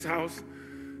House.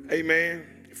 Amen.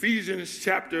 Ephesians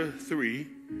chapter 3,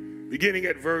 beginning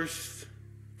at verse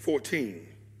 14.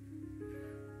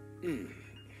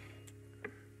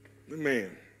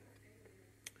 Amen.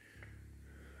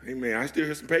 Amen. I still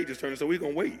hear some pages turning, so we're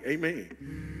going to wait.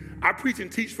 Amen. I preach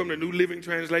and teach from the New Living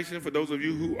Translation for those of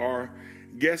you who are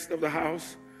guests of the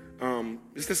house.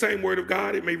 It's the same word of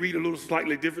God. It may read a little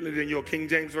slightly differently than your King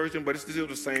James Version, but it's still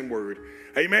the same word.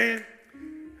 Amen.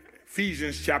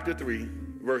 Ephesians chapter 3,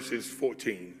 verses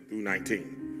 14 through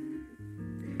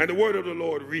 19. And the word of the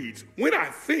Lord reads, "When I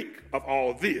think of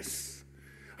all this,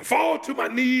 I fall to my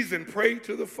knees and pray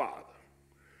to the Father,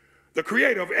 the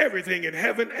creator of everything in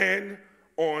heaven and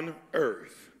on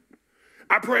earth.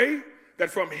 I pray that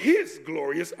from his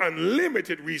glorious,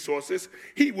 unlimited resources,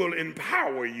 he will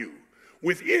empower you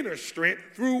with inner strength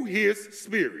through his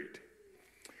Spirit.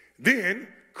 Then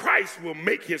Christ will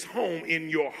make his home in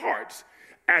your hearts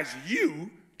as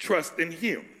you trust in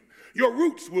him. Your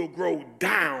roots will grow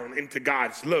down into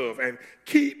God's love and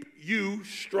keep you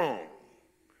strong.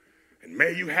 And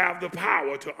may you have the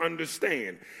power to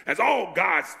understand, as all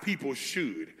God's people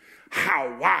should,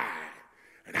 how wide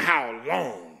and how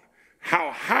long,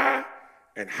 how high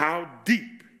and how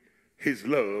deep his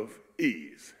love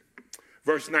is."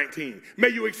 Verse 19, "May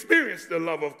you experience the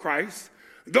love of Christ,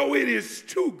 though it is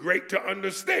too great to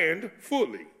understand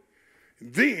fully.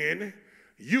 Then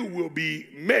you will be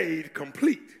made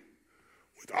complete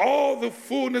with all the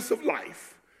fullness of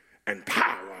life and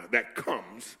power that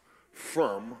comes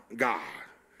from God."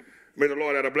 May the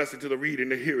Lord add a blessing to the reading,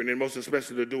 the hearing, and most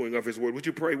especially the doing of his word. Would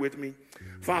you pray with me?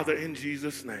 Father, in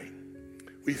Jesus' name,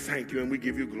 we thank you and we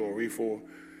give you glory for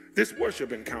this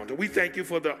worship encounter. We thank you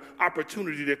for the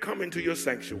opportunity to come into your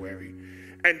sanctuary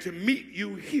and to meet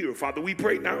you here, Father. We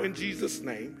pray now in Jesus'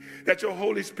 name that your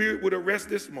Holy Spirit would arrest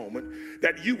this moment,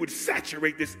 that you would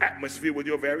saturate this atmosphere with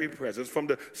your very presence, from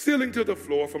the ceiling to the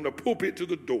floor, from the pulpit to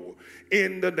the door,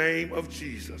 in the name of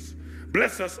Jesus.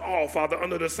 Bless us all, Father,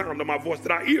 under the sound of my voice,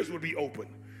 that our ears would be open,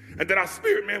 and that our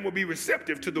spirit man will be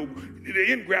receptive to the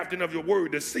ingrafting of your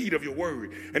word, the seed of your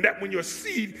word, and that when your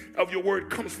seed of your word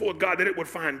comes forth, God, that it would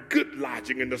find good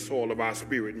lodging in the soil of our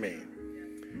spirit man.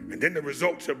 And then the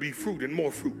result shall be fruit and more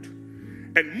fruit,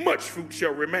 and much fruit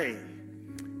shall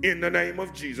remain. In the name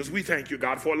of Jesus, we thank you,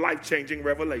 God, for a life-changing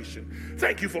revelation.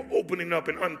 Thank you for opening up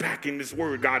and unpacking this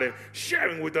word, God, and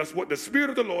sharing with us what the Spirit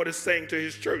of the Lord is saying to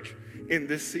his church in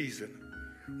this season.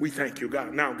 We thank you,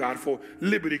 God, now, God, for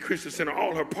Liberty Christian Center,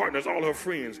 all her partners, all her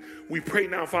friends. We pray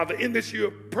now, Father, in this year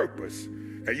of purpose,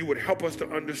 that you would help us to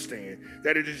understand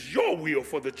that it is your will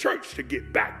for the church to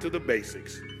get back to the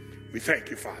basics. We thank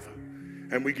you, Father,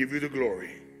 and we give you the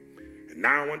glory. And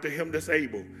now unto him that's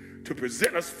able to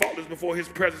present us faultless before his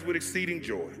presence with exceeding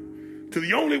joy. To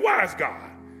the only wise God,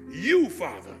 you,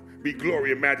 Father, be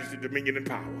glory and majesty, dominion and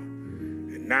power.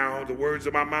 And now the words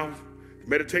of my mouth, the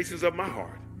meditations of my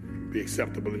heart, be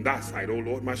acceptable in thy sight, O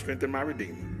Lord, my strength and my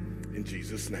redeemer. In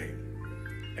Jesus'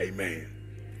 name, amen.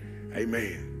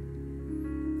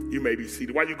 Amen. You may be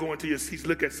seated. While you're going to your seats,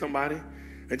 look at somebody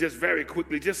and just very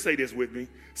quickly, just say this with me.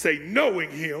 Say,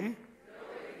 knowing him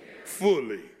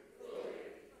fully.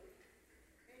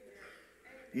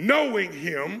 Knowing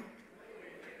him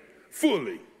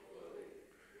fully.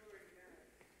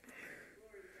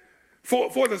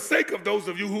 For the sake of those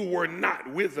of you who were not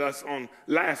with us on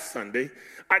last Sunday,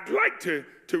 I'd like to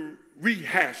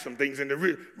rehash some things and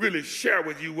to really share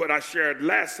with you what I shared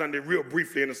last Sunday real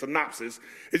briefly in a synopsis.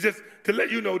 It's just to let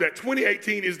you know that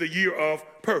 2018 is the year of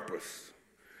purpose.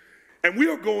 And we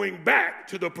are going back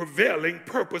to the prevailing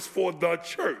purpose for the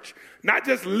church. Not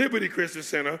just Liberty Christian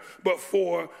Center, but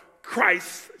for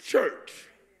Christ's church.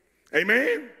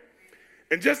 Amen?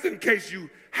 And just in case you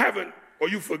haven't, or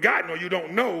you've forgotten, or you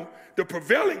don't know, the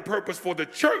prevailing purpose for the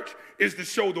church is to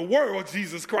show the world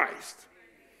Jesus Christ.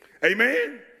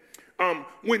 Amen?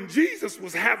 When Jesus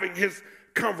was having his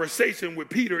conversation with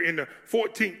Peter in the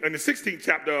 16th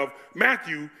chapter of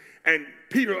Matthew, and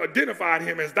Peter identified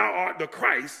him as, "Thou art the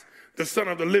Christ, the Son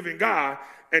of the living God,"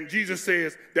 and Jesus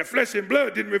says that flesh and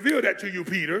blood didn't reveal that to you,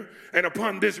 Peter, and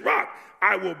upon this rock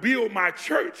I will build my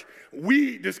church.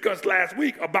 We discussed last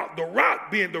week about the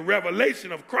rock being the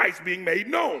revelation of Christ being made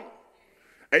known.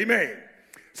 Amen.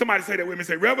 Somebody say that with me.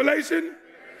 Say, revelation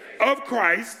of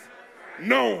Christ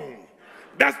known.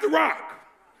 That's the rock.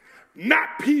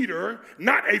 Not Peter,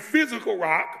 not a physical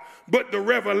rock, but the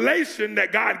revelation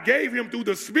that God gave him through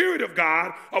the Spirit of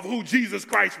God of who Jesus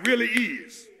Christ really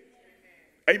is.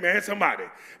 Amen, somebody.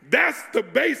 That's the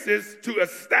basis to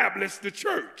establish the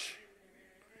church,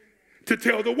 to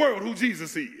tell the world who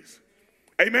Jesus is.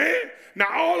 Amen? Now,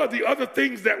 all of the other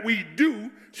things that we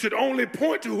do should only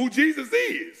point to who Jesus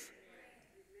is.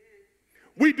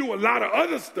 We do a lot of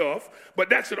other stuff, but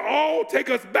that should all take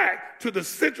us back to the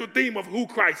central theme of who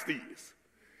Christ is.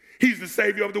 He's the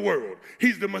Savior of the world.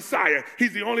 He's the Messiah.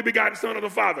 He's the only begotten Son of the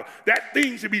Father. That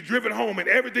theme should be driven home in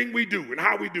everything we do and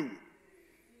how we do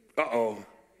it. Uh-oh.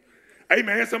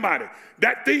 Amen, somebody.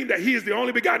 That theme that he is the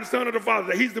only begotten Son of the Father,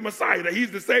 that he's the Messiah, that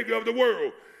he's the Savior of the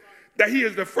world, that he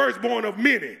is the firstborn of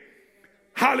many.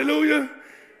 Hallelujah.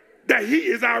 That he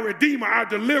is our Redeemer, our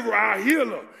Deliverer, our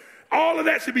Healer. All of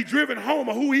that should be driven home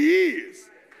of who he is.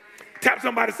 Tap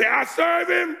somebody and say, I serve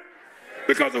him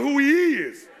because of who he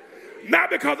is. Not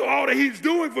because of all that he's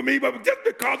doing for me, but just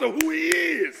because of who he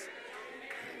is.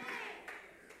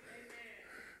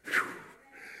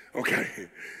 Okay.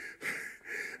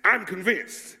 I'm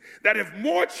convinced that if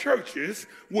more churches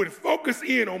would focus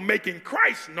in on making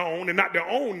Christ known and not their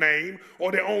own name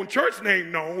or their own church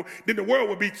name known, then the world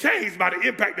would be changed by the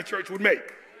impact the church would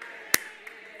make.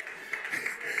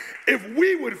 If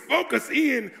we would focus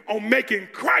in on making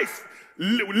Christ,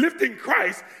 lifting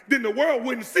Christ, then the world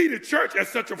wouldn't see the church as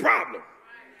such a problem.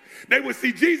 They would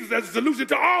see Jesus as a solution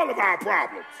to all of our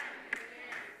problems.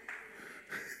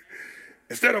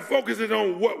 Instead of focusing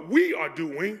on what we are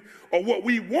doing or what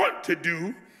we want to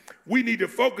do, we need to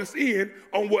focus in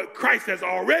on what Christ has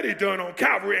already done on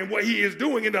Calvary and what he is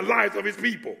doing in the lives of his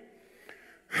people.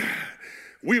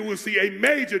 We will see a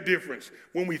major difference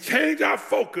when we change our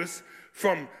focus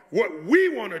from what we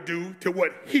want to do to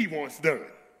what he wants done.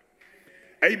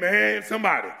 Amen,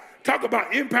 somebody. Talk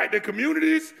about impacting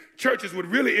communities. Churches would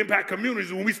really impact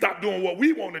communities when we stop doing what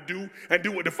we want to do and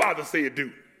do what the Father said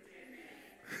do.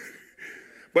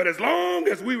 But as long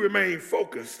as we remain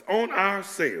focused on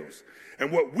ourselves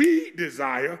and what we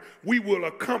desire, we will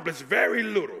accomplish very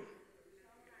little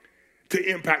to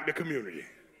impact the community.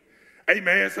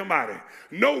 Amen, somebody.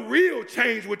 No real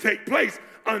change will take place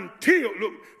until,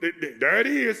 look, there it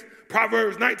is,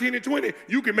 Proverbs 19 and 20.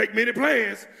 You can make many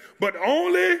plans, but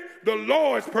only the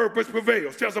Lord's purpose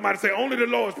prevails. Tell somebody, say, only the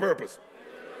Lord's purpose.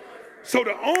 So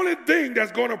the only thing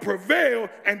that's going to prevail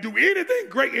and do anything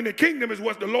great in the kingdom is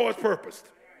what the Lord's purposed.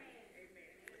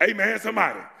 Amen,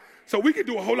 somebody. So we can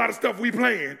do a whole lot of stuff we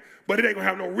plan, but it ain't going to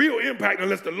have no real impact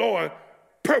unless the Lord's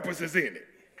purpose is in it.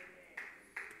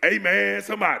 Amen,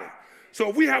 somebody. So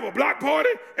if we have a block party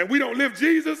and we don't live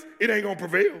Jesus, it ain't going to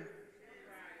prevail.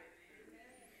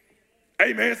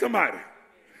 Amen, somebody.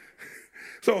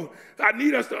 So I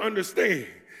need us to understand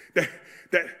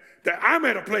that I'm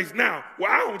at a place now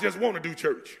where I don't just want to do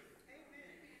church.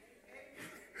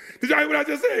 Did y'all hear what I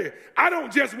just said? I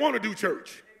don't just want to do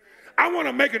church. I want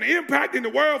to make an impact in the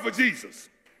world for Jesus.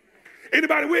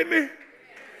 Anybody with me?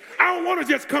 I don't want to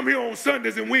just come here on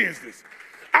Sundays and Wednesdays.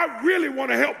 I really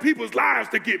want to help people's lives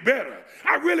to get better.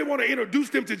 I really want to introduce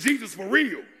them to Jesus for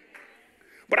real.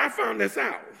 But I found this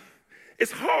out.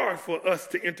 It's hard for us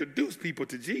to introduce people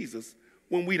to Jesus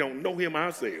when we don't know him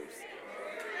ourselves.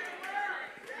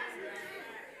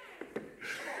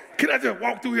 Can I just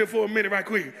walk through here for a minute right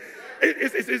quick?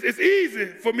 It's easy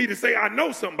for me to say I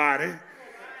know somebody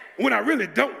when I really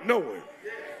don't know him.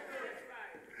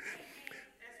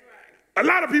 A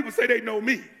lot of people say they know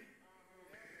me,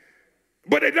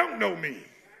 but they don't know me.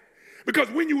 Because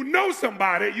when you know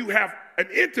somebody, you have an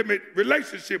intimate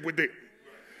relationship with them.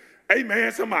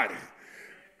 Amen, somebody.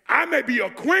 I may be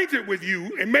acquainted with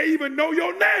you and may even know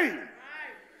your name.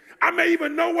 I may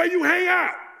even know where you hang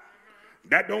out.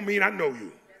 That don't mean I know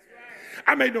you.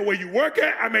 I may know where you work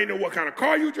at. I may know what kind of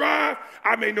car you drive.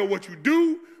 I may know what you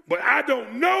do, but I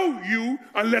don't know you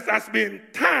unless I spend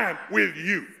time with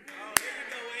you.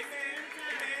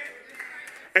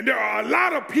 And there are a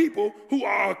lot of people who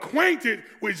are acquainted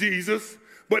with Jesus,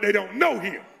 but they don't know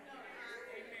him.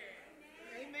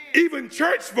 Even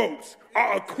church folks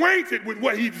are acquainted with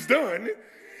what he's done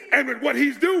and with what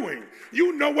he's doing.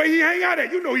 You know where he hang out at.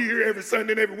 You know he here every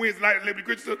Sunday and every Wednesday night at Liberty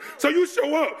Christian. So you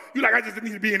show up. You're like, I just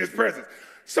need to be in his presence.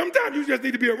 Sometimes you just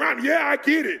need to be around him. Yeah, I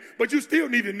get it. But you still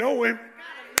need to know him.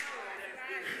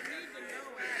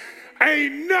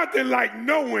 Ain't nothing like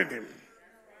knowing him.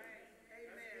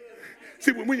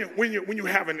 See, when you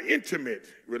have an intimate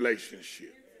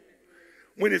relationship,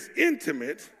 when it's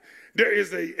intimate, there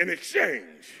is an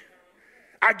exchange.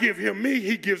 I give him me,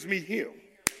 he gives me him.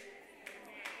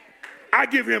 I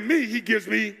give him me, he gives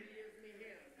me.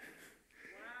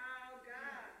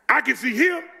 I can see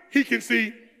him, he can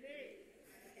see.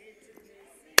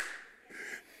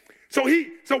 So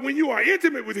when you are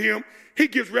intimate with him, he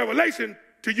gives revelation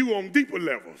to you on deeper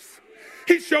levels.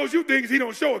 He shows you things he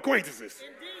don't show acquaintances.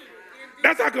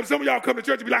 That's how come some of y'all come to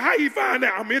church and be like, how you find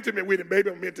out? I'm intimate with him,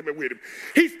 baby. I'm intimate with him.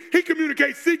 He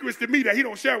communicates secrets to me that he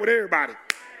don't share with everybody.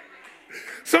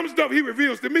 Some stuff he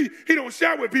reveals to me, he don't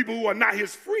share with people who are not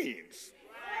his friends.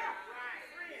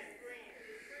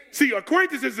 See,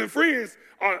 acquaintances and friends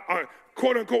are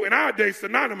quote unquote in our day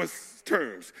synonymous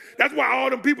terms. That's why all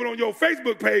them people on your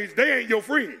Facebook page, they ain't your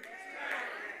friend.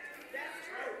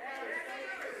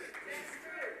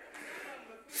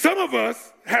 Some of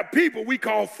us have people we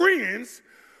call friends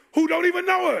who don't even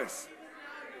know us.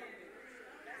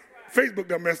 Facebook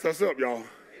done messed us up, y'all.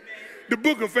 The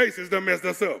book of faces done messed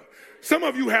us up. Some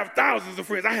of you have thousands of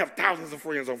friends. I have thousands of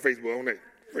friends on Facebook, on that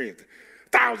friends.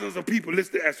 Thousands of people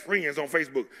listed as friends on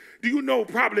Facebook. Do you know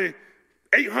probably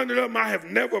 800 of them I have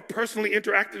never personally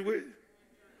interacted with?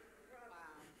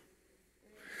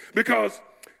 Because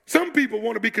some people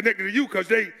want to be connected to you because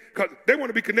they want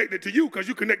to be connected to you because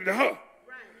you connected to her.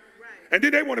 And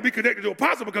then they want to be connected to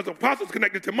Apostle because the Apostle's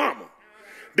connected to Mama.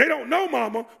 They don't know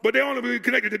Mama, but they only be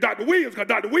connected to Dr. Williams because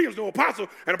Dr. Williams know Apostle,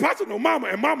 and Apostle know Mama,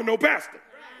 and Mama know Pastor.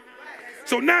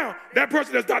 So now that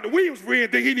person that's Dr. Williams' friend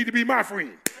think he need to be my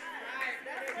friend.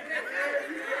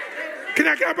 Can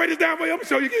I break this down for you? I'm going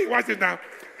to show you again. Watch this now.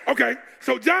 Okay,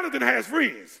 so Jonathan has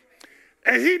friends,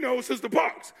 and he knows Sister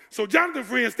Parks. So Jonathan's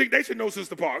friends think they should know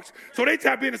Sister Parks. So they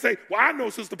tap in and say, well, I know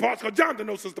Sister Parks because Jonathan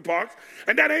knows Sister Parks,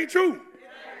 and that ain't true.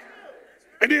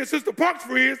 And then Sister Parks'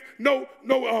 friends know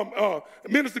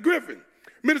Minister Griffin.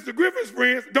 Minister Griffin's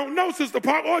friends don't know Sister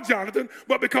Park or Jonathan,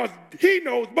 but because he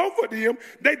knows both of them,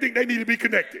 they think they need to be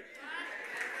connected.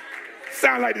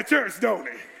 Sound like the church, don't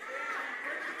it?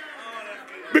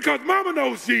 Because Mama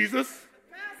knows Jesus,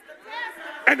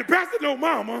 and the pastor know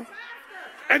Mama,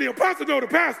 and the apostle know the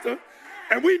pastor,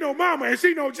 and we know Mama, and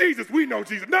she know Jesus, we know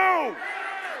Jesus. No!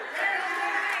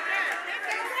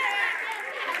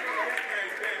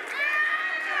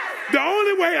 The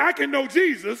only way I can know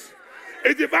Jesus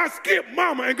is if I skip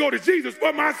Mama and go to Jesus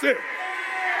for myself.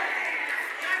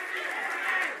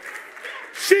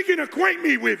 She can acquaint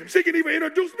me with him. She can even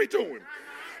introduce me to him.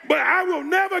 But I will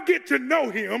never get to know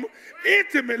him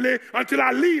intimately until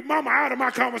I leave Mama out of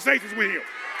my conversations with him.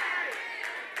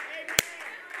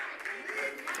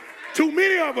 Too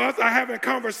many of us are having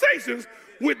conversations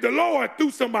with the Lord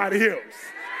through somebody else.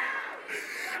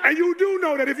 And you do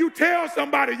know that if you tell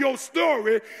somebody your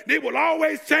story, it will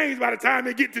always change by the time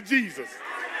they get to Jesus.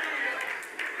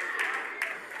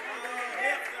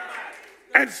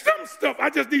 And some stuff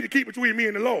I just need to keep between me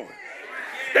and the Lord.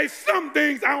 There's some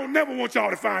things I don't never want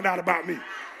y'all to find out about me.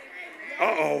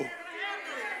 Uh-oh.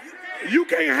 You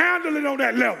can't handle it on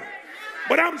that level.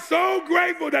 But I'm so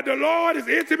grateful that the Lord is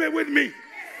intimate with me.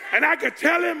 And I can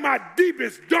tell him my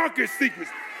deepest, darkest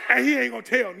secrets. And he ain't going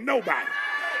to tell nobody.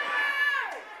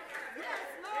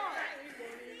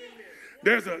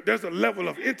 There's a level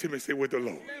of intimacy with the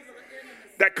Lord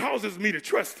that causes me to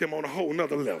trust him on a whole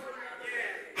nother level.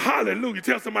 Hallelujah.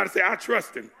 Tell somebody, say, I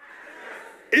trust him.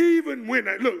 Even when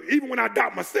I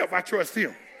doubt myself, I trust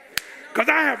him. Because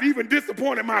I have even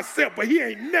disappointed myself, but he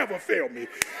ain't never failed me.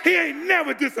 He ain't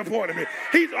never disappointed me.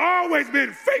 He's always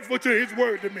been faithful to his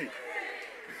word to me.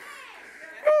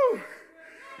 Ooh.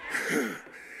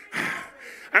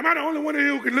 Am I the only one of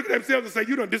you who can look at themselves and say,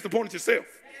 you done disappointed yourself?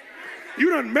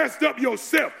 You done messed up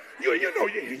yourself.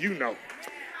 You know.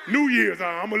 New Year's,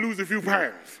 I'm going to lose a few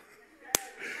pounds.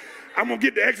 I'm going to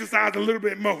get to exercise a little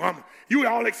bit more. You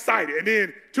all excited. And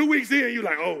then 2 weeks in, you're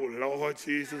like, oh, Lord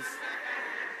Jesus.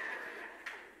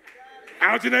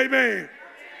 Ouch and amen.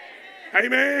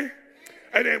 Amen.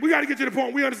 And then we got to get to the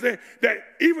point we understand that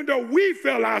even though we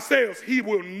fail ourselves, he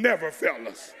will never fail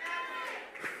us.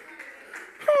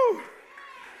 Whew.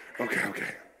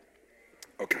 Okay.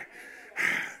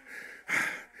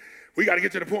 We got to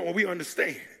get to the point where we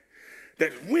understand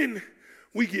that when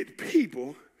we get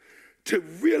people to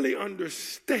really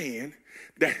understand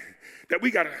that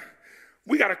we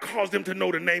gotta cause them to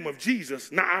know the name of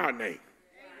Jesus, not our name.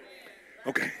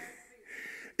 Okay.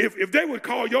 If they would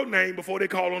call your name before they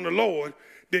call on the Lord,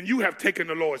 then you have taken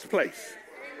the Lord's place.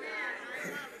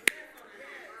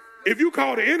 If you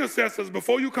call the intercessors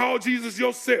before you call Jesus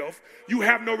yourself, you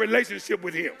have no relationship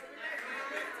with him.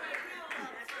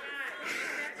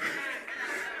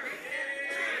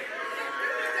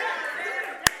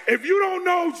 If you don't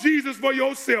know Jesus for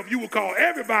yourself, you will call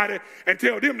everybody and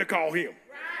tell them to call him.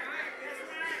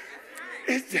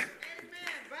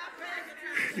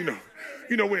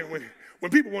 You know when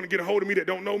people want to get a hold of me that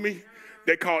don't know me,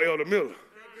 they call Elder Miller.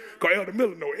 Because Elder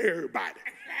Miller know everybody.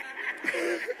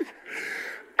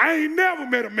 I ain't never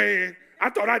met a man. I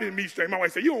thought I didn't meet strangers. My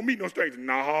wife said, you don't meet no strangers.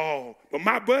 No. But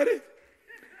my buddy,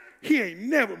 he ain't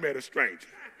never met a stranger.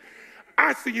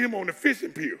 I see him on the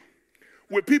fishing pier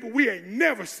with people we ain't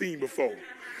never seen before.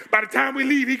 By the time we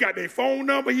leave, he got their phone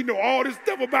number. He know all this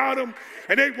stuff about them.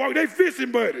 And they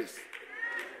fishing buddies.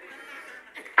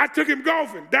 I took him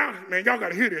golfing. Man, y'all got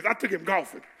to hear this. I took him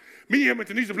golfing. Me, him, and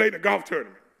Tanisha played in a golf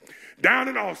tournament. down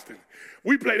in Austin.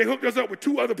 They hooked us up with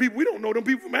 2 other people. We don't know them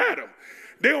people from Adam.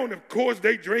 They on the course,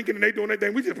 they drinking and they doing their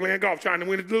thing. We just playing golf, trying to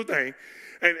win this little thing.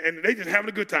 And they just having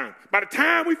a good time. By the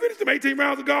time we finished them 18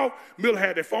 rounds of golf, Miller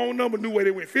had their phone number, knew where they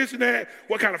went fishing at,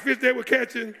 what kind of fish they were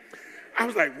catching. I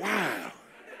was like, wow.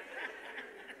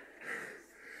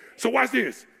 So watch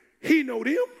this. He know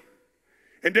them,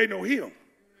 and they know him.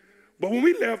 But when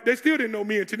we left, they still didn't know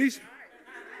me and Tanisha.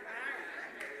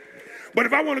 But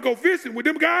if I want to go fishing with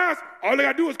them guys, all they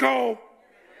got to do is call.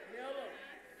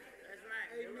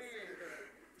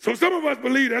 So some of us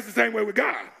believe that's the same way with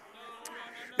God.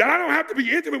 That I don't have to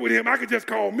be intimate with him. I can just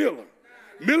call Miller.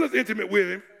 Miller's intimate with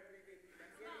him.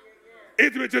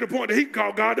 Intimate to the point that he can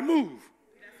call God to move.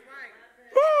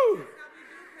 Woo!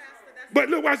 But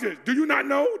look, watch this. Do you not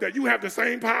know that you have the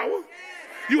same power?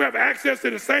 You have access to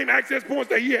the same access points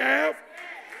that he have.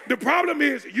 The problem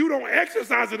is you don't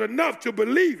exercise it enough to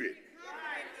believe it.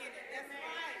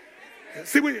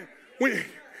 See, when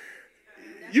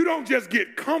you don't just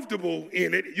get comfortable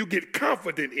in it, you get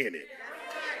confident in it.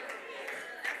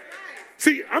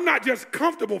 See, I'm not just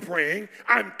comfortable praying,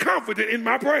 I'm confident in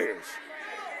my prayers.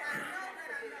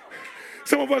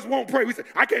 Some of us won't pray. We say,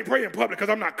 I can't pray in public because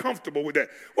I'm not comfortable with that.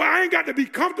 Well, I ain't got to be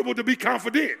comfortable to be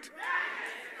confident.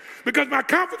 Because my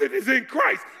confidence is in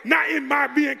Christ, not in my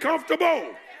being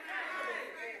comfortable.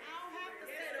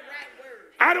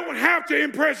 I don't have to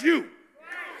impress you.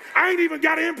 I ain't even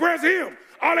got to impress him.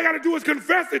 All I got to do is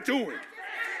confess it to him.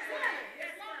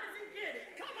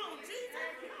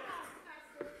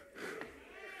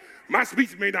 My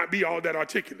speech may not be all that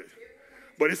articulate,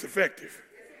 but it's effective.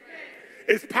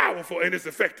 It's powerful and it's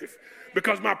effective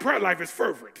because my prayer life is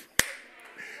fervent.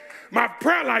 My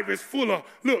prayer life is full of,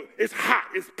 look, it's hot,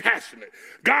 it's passionate.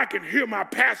 God can hear my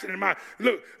passion and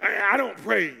I don't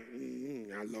pray,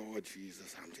 Lord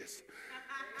Jesus,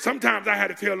 sometimes I had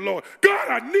to tell the Lord, God,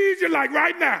 I need you like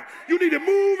right now. You need to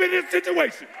move in this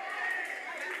situation.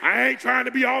 I ain't trying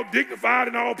to be all dignified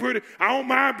and all pretty. I don't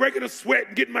mind breaking a sweat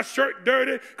and getting my shirt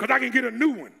dirty because I can get a new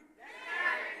one.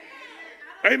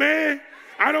 Amen.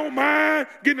 I don't mind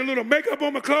getting a little makeup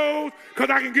on my clothes because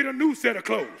I can get a new set of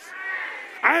clothes.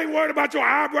 I ain't worried about your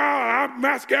eyebrow or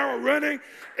mascara running.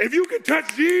 If you can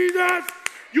touch Jesus,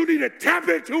 you need to tap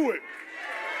into it.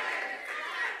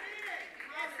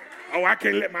 Oh, I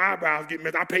can't let my eyebrows get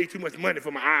messed. I pay too much money for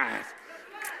my eyes.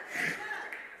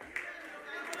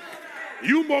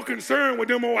 You more concerned with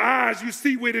them old eyes you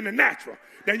see with in the natural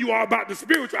than you are about the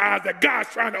spiritual eyes that God's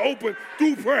trying to open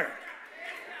through prayer.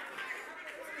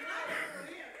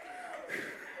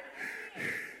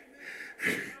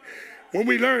 When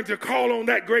we learn to call on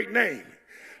that great name,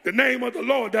 the name of the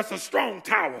Lord, that's a strong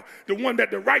tower, the one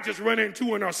that the righteous run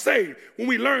into and are saved. When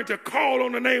we learn to call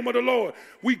on the name of the Lord,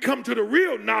 we come to the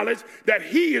real knowledge that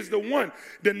he is the one,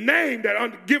 the name that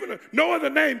no other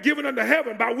name given under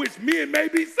heaven by which men may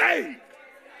be saved.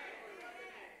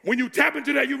 When you tap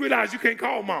into that, you realize you can't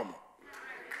call mama.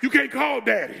 You can't call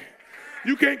daddy.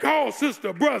 You can't call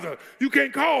sister, brother. You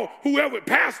can't call whoever,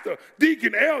 pastor,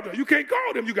 deacon, elder. You can't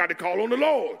call them. You got to call on the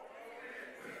Lord.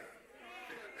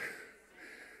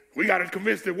 We got to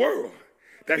convince the world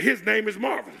that his name is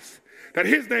marvelous, that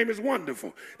his name is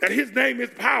wonderful, that his name is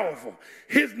powerful.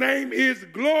 His name is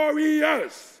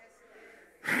glorious.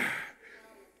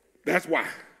 That's why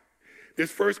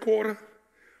this first quarter,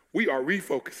 we are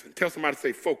refocusing. Tell somebody to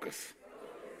say focus.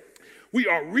 We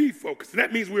are refocusing.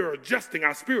 That means we are adjusting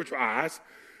our spiritual eyes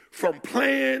from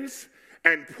plans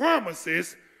and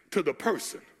promises to the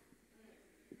person.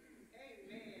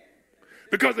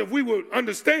 Because if we would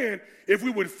understand, if we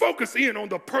would focus in on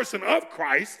the person of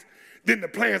Christ, then the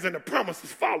plans and the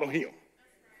promises follow him.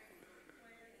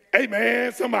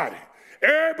 Amen, somebody.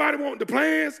 Everybody want the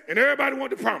plans and everybody want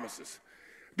the promises.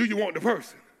 Do you want the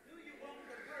person?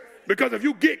 Because if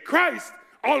you get Christ,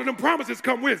 all of them promises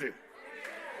come with it.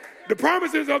 The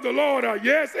promises of the Lord are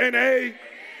yes and a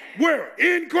where?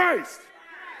 In Christ.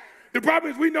 The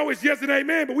problem is we know it's yes and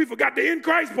amen, but we forgot the in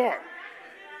Christ part.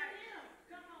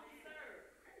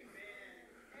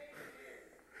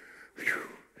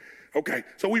 Okay,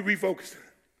 so we refocus.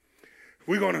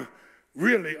 We're going to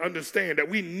really understand that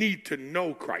we need to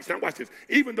know Christ. Now watch this.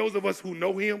 Even those of us who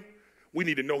know him, we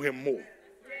need to know him more.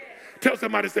 Tell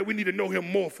somebody, say we need to know him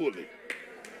more fully.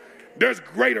 There's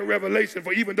greater revelation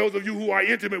for even those of you who are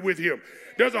intimate with him.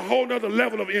 There's a whole nother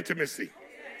level of intimacy.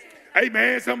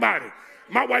 Amen, somebody.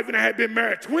 My wife and I had been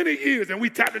married 20 years and we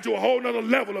tapped into a whole nother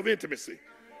level of intimacy.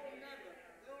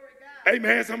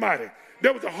 Amen, somebody.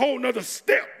 There was a whole nother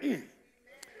step.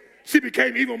 She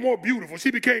became even more beautiful.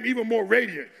 She became even more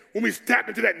radiant when we tapped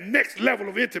into that next level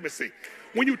of intimacy.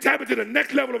 when you tap into the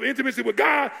next level of intimacy with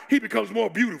God, he becomes more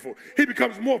beautiful. He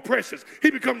becomes more precious. He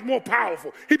becomes more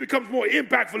powerful. He becomes more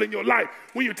impactful in your life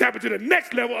when you tap into the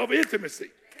next level of intimacy.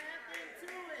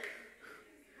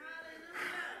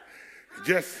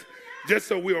 Just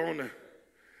so we're on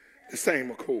the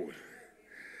same accord.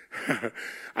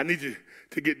 I need you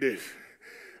to get this.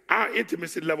 Our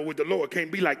intimacy level with the Lord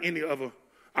can't be like any of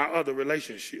our other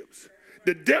relationships.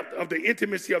 The depth of the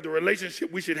intimacy of the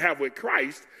relationship we should have with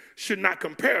Christ should not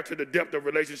compare to the depth of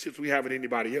relationships we have with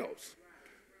anybody else.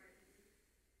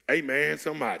 Amen,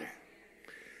 somebody.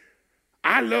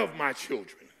 I love my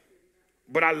children,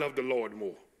 but I love the Lord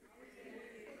more.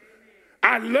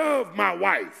 I love my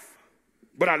wife,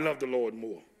 but I love the Lord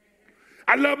more.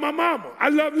 I love my mama. I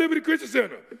love Liberty Christian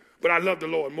Center, but I love the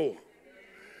Lord more.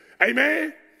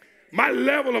 Amen. My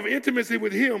level of intimacy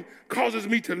with him causes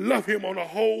me to love him on a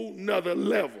whole nother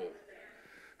level.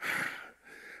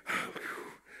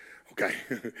 Okay.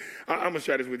 I'm going to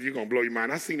share this with you. You're going to blow your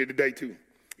mind. I seen it today too.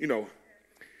 You know,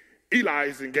 Eli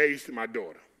is engaged to my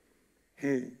daughter.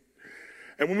 And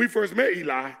when we first met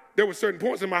Eli, there were certain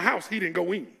points in my house he didn't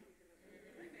go in.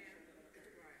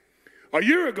 A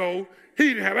year ago, he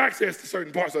didn't have access to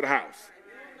certain parts of the house.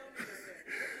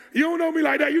 You don't know me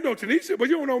like that. You know Tanisha, but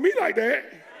you don't know me like that.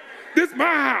 This is my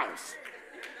house.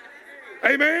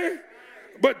 Amen.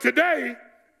 But today,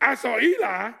 I saw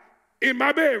Eli in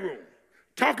my bedroom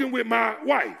talking with my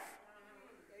wife.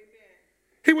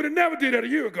 He would have never did that a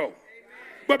year ago.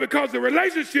 But because the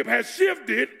relationship has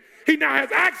shifted, he now has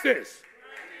access.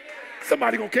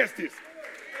 Somebody gonna catch this.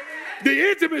 The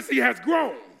intimacy has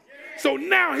grown. So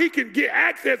now he can get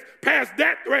access past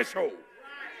that threshold.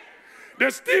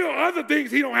 There's still other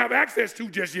things he don't have access to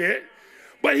just yet,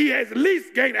 but he has at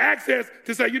least gained access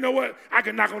to say, you know what, I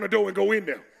can knock on the door and go in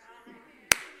there.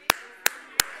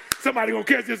 Somebody gonna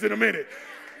catch this in a minute.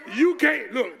 You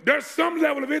can't, look, there's some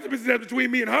level of intimacy that's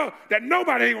between me and her that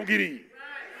nobody ain't gonna get in.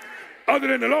 Other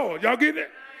than the Lord. Y'all get it?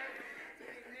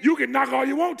 You can knock all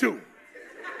you want to.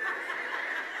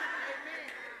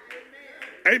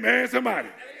 Amen, somebody.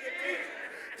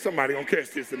 Somebody gonna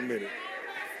catch this in a minute.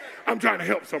 I'm trying to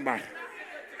help somebody.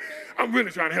 I'm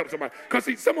really trying to help somebody. Because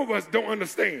see, some of us don't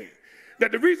understand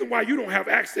that the reason why you don't have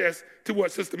access to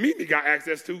what Sister Mimi got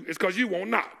access to is because you won't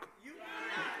knock.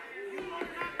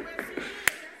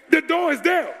 The door is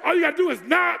there. All you got to do is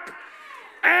knock,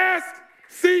 ask,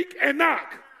 seek, and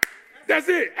knock. That's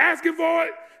it. Ask him for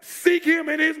it, seek him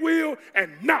in his will,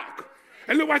 and knock.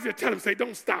 And look, watch you tell him, say,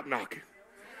 don't stop knocking.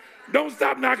 Don't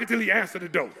stop knocking till he answers the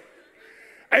door.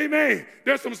 Amen.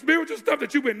 There's some spiritual stuff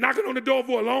that you've been knocking on the door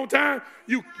for a long time.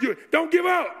 You don't give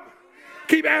up.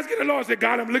 Keep asking the Lord. Say,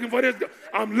 God, I'm looking for this.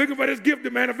 I'm looking for this gift to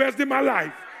manifest in my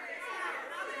life.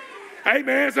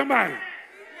 Amen.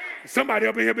 Somebody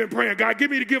up in here been praying. God,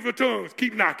 give me the gift of tongues.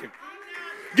 Keep knocking.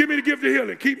 Give me the gift of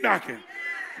healing. Keep knocking.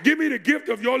 Give me the gift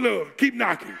of your love. Keep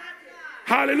knocking.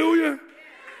 Hallelujah.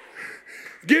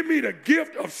 Give me the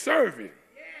gift of serving.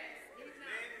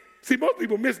 See, most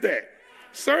people miss that.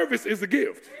 Service is a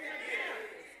gift.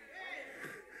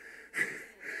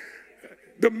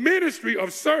 The ministry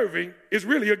of serving is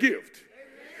really a gift.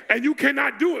 And you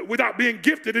cannot do it without being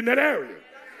gifted in that area.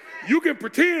 You can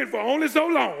pretend for only so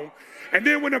long, and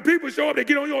then when the people show up, they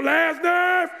get on your last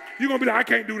nerve, you're going to be like, I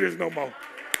can't do this no more.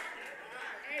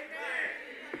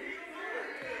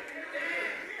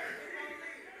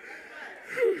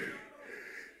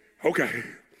 Okay.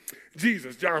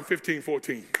 Jesus, John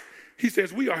 15:14. He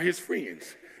says we are his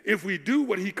friends if we do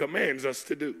what he commands us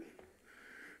to do.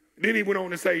 Then he went on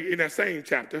to say in that same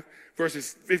chapter,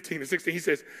 verses 15 and 16, he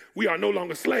says, we are no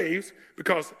longer slaves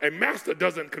because a master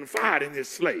doesn't confide in his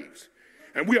slaves.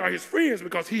 And we are his friends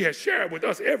because he has shared with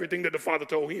us everything that the Father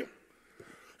told him.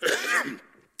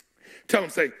 Tell him,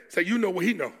 say, you know what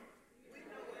he know.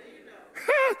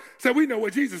 Say, we know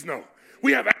what Jesus know.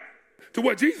 We have to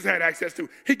what Jesus had access to.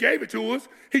 He gave it to us.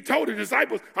 He told the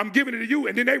disciples, I'm giving it to you.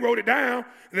 And then they wrote it down.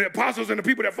 And the apostles and the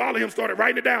people that follow him started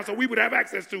writing it down so we would have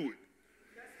access to it.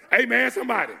 Amen,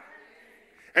 somebody.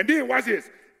 And then watch this.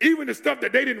 Even the stuff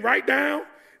that they didn't write down,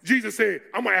 Jesus said,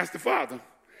 I'm going to ask the Father.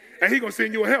 And he's going to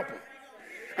send you a helper.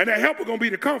 And that helper going to be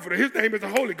the comforter. His name is the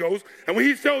Holy Ghost. And when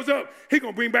he shows up, he's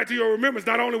going to bring back to your remembrance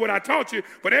not only what I taught you,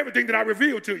 but everything that I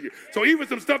revealed to you. So even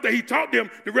some stuff that he taught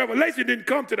them, the revelation didn't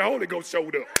come till the Holy Ghost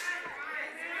showed up.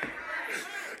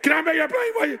 Can I make that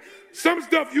plain for you? Some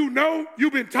stuff you know,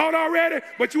 you've been taught already,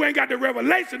 but you ain't got the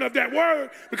revelation of that word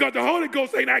because the Holy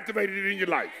Ghost ain't activated it in your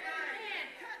life.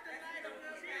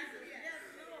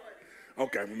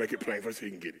 Okay, I'm going to make it plain for you so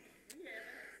you can get it.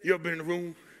 You ever been in a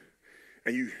room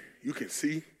and you can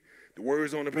see the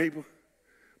words on the paper,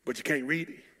 but you can't read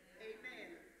it?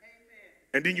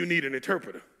 And then you need an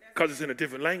interpreter because it's in a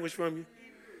different language from you.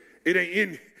 It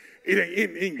ain't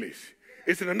in English.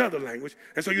 It's in another language.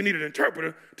 And so you need an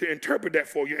interpreter to interpret that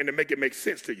for you and to make it make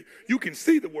sense to you. You can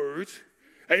see the words.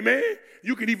 Amen.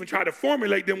 You can even try to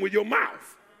formulate them with your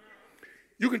mouth.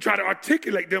 You can try to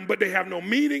articulate them, but they have no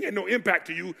meaning and no impact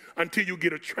to you until you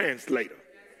get a translator.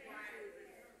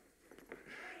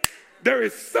 There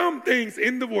is some things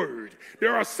in the word.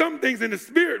 There are some things in the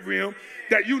spirit realm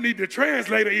that you need the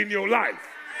translator in your life.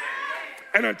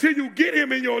 And until you get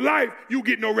him in your life, you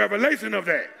get no revelation of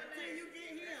that.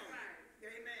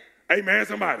 Amen,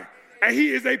 somebody. And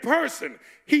he is a person.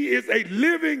 He is a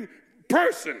living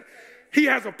person. He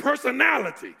has a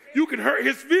personality. You can hurt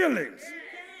his feelings.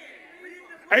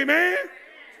 Amen.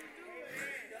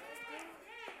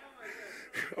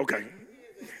 Okay.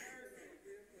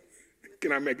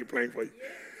 Can I make it plain for you?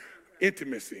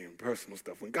 Intimacy and personal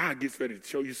stuff. When God gets ready to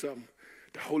show you something,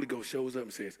 the Holy Ghost shows up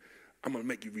and says, I'm going to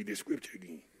make you read this scripture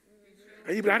again.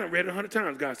 And you be like, I done read it 100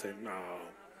 times. God said, no,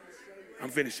 I'm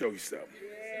finna show you something.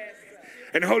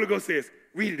 And the Holy Ghost says,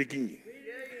 read it again.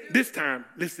 This time,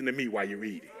 listen to me while you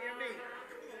read it.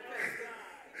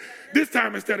 This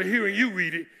time, instead of hearing you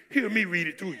read it, hear me read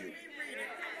it through you.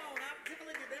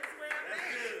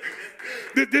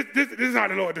 This is how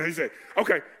the Lord does. He said,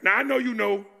 okay, now I know you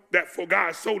know that for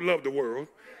God so loved the world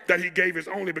that he gave his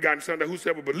only begotten son, that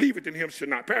whosoever believeth in him should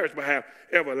not perish but have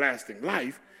everlasting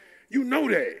life. You know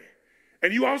that.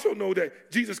 And you also know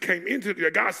that Jesus came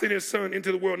that God sent his son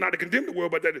into the world not to condemn the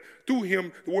world, but that through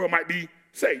him the world might be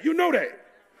saved. You know that.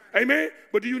 Amen?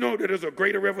 But do you know that there's a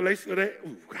greater revelation of that?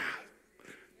 Ooh, God.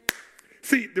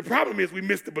 See, the problem is we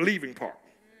miss the believing part.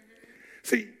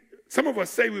 See, some of us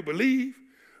say we believe,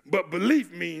 but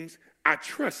belief means I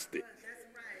trust it.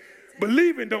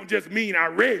 Believing don't just mean I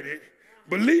read it.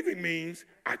 Believing means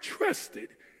I trust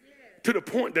it to the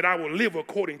point that I will live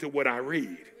according to what I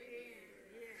read.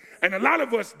 And a lot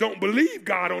of us don't believe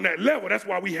God on that level. That's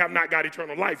why we have not got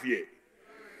eternal life yet.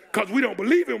 Because we don't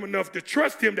believe him enough to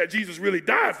trust him that Jesus really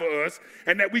died for us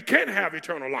and that we can have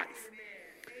eternal life.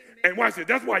 And watch this.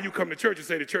 That's why you come to church and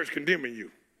say the church condemning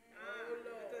you.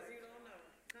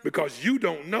 Because you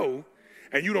don't know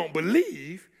and you don't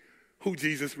believe who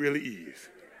Jesus really is.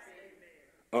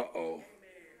 Uh-oh.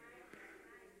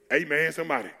 Amen,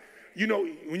 somebody. You know,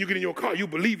 when you get in your car, you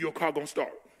believe your car going to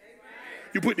start.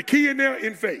 You put the key in there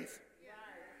in faith.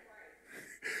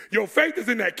 Your faith is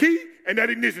in that key and that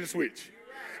ignition switch.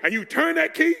 And you turn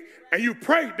that key and you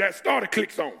pray that starter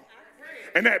clicks on.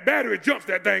 And that battery jumps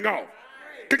that thing off.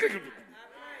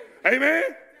 Amen?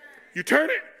 You turn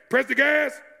it, press the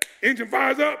gas, engine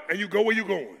fires up, and you go where you're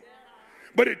going.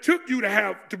 But it took you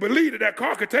to believe that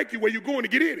car could take you where you're going to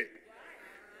get in it.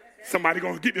 Somebody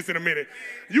going to get this in a minute.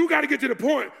 You got to get to the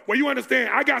point where you understand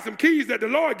I got some keys that the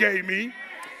Lord gave me,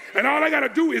 and all I got to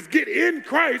do is get in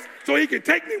Christ so he can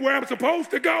take me where I'm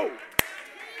supposed to go.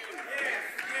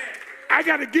 I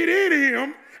got to get in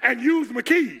him and use my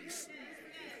keys.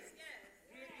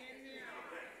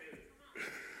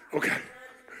 Okay.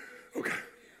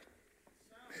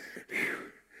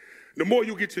 The more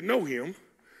you get to know him,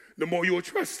 the more you'll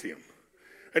trust him.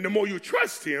 And the more you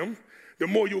trust him, the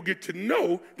more you'll get to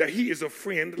know that he is a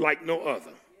friend like no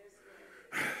other.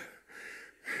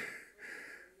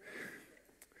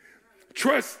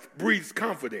 Trust breeds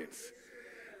confidence.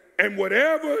 And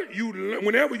whenever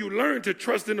you learn to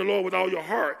trust in the Lord with all your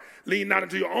heart, lean not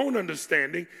into your own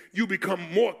understanding, you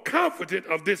become more confident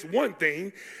of this one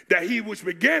thing, that he which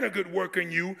began a good work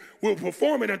in you will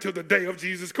perform it until the day of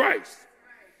Jesus Christ.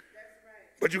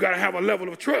 But you got to have a level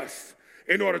of trust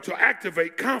in order to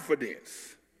activate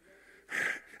confidence.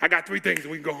 I got 3 things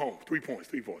and we can go home. 3 points.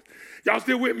 Y'all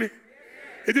still with me?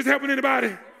 Is this helping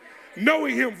anybody?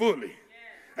 Knowing him fully.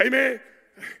 Amen.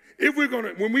 If we're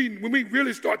gonna, when we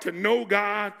really start to know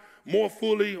God more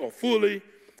fully or fully,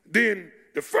 then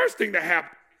the first thing that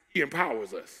happens, he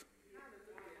empowers us.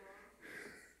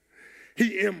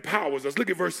 He empowers us. Look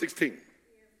at verse 16.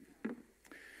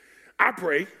 I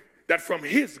pray that from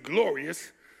his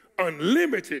glorious,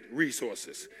 unlimited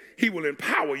resources, he will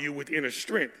empower you with inner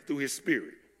strength through his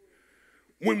spirit.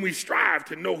 When we strive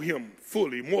to know him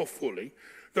fully, more fully,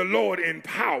 the Lord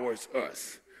empowers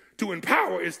us. To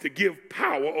empower is to give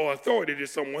power or authority to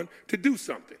someone to do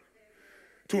something.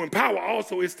 To empower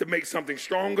also is to make something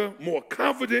stronger, more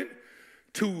confident,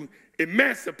 to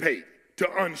emancipate,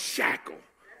 to unshackle,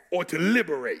 or to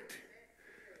liberate.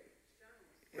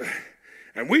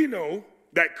 And we know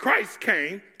that Christ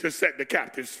came to set the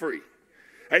captives free.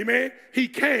 Amen? He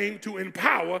came to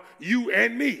empower you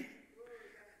and me.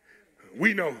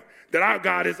 We know that our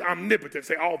God is omnipotent,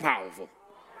 say all powerful.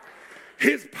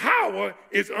 His power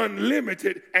is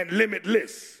unlimited and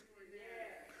limitless.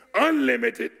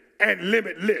 Unlimited and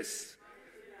limitless.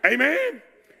 Amen?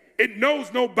 It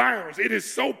knows no bounds. It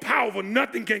is so powerful,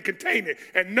 nothing can contain it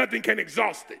and nothing can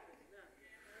exhaust it.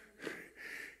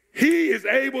 He is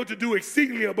able to do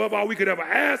exceedingly above all we could ever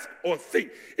ask or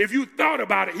think. If you thought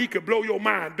about it, he could blow your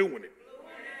mind doing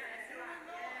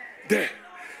it.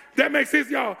 That makes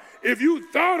sense, y'all? If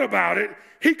you thought about it,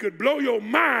 he could blow your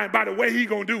mind by the way he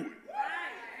gonna do it.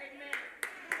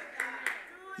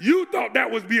 You thought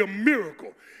that would be a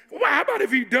miracle. Well, how about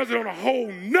if he does it on a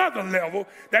whole nother level,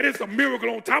 that it's a miracle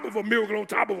on top of a miracle on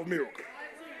top of a miracle?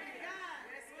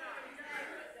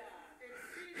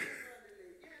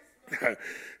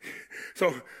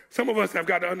 So some of us have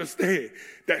got to understand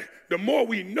that the more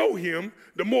we know him,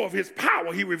 the more of his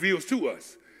power he reveals to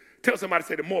us. Tell somebody,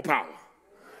 say, the more power.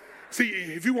 See,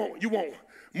 if you want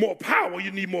more power,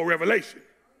 you need more revelation.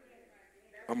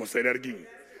 I'm going to say that again.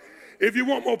 If you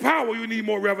want more power, you need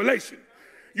more revelation.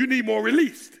 You need more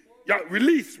released. Y'all,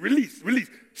 release.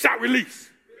 Shout release.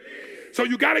 So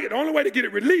you got to the only way to get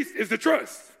it released is to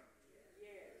trust.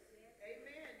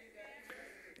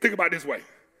 Think about it this way.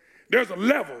 There's a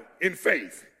level in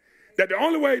faith that the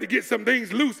only way to get some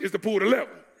things loose is to pull the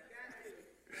lever.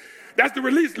 That's the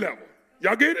release level.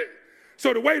 Y'all get it?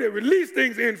 So the way to release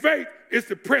things in faith is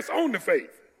to press on the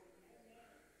faith.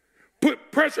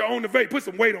 Put pressure on the faith. Put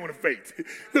some weight on the faith.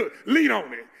 Look, lean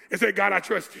on it and say, God, I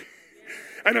trust you.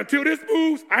 And until this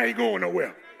moves, I ain't going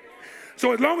nowhere.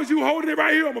 So as long as you holding it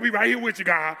right here, I'm going to be right here with you,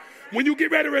 God. When you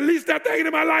get ready to release that thing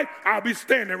in my life, I'll be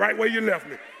standing right where you left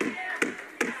me.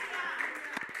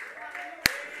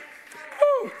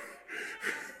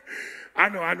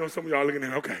 I know some of y'all looking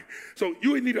at it. Okay. So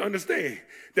you need to understand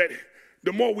that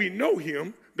the more we know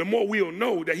him, the more we'll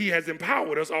know that he has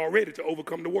empowered us already to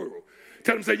overcome the world.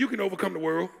 Tell him, say, you can overcome the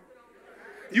world.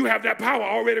 You have that power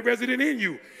already resident in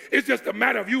you. It's just a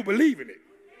matter of you believing it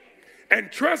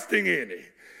and trusting in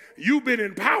it. You've been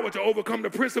empowered to overcome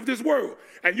the prince of this world.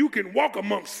 And you can walk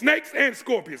amongst snakes and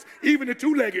scorpions, even the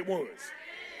two-legged ones.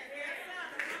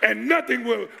 And nothing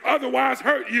will otherwise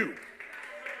hurt you.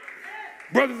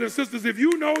 Brothers and sisters, if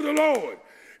you know the Lord,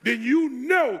 then you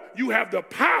know you have the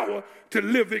power to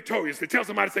live victoriously. Tell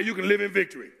somebody, say, you can live in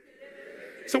victory.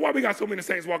 So why we got so many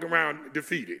saints walking around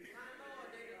defeated?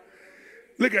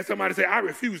 Look at somebody, say, I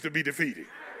refuse to be defeated.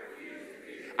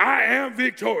 I am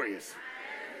victorious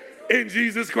in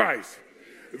Jesus Christ.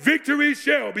 Victory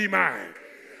shall be mine.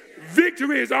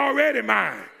 Victory is already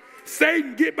mine.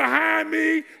 Satan, get behind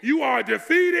me. You are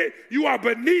defeated. You are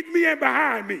beneath me and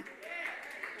behind me.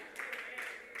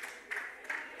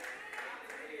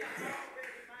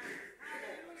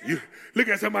 You look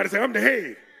at somebody and say, I'm the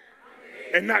head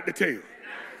and not the tail.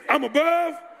 I'm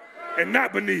above and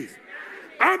not beneath.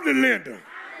 I'm the lender,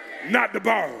 not the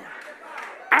borrower.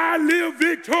 I live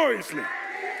victoriously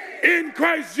in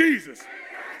Christ Jesus.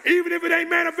 Even if it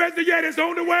ain't manifested yet, it's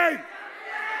on the way.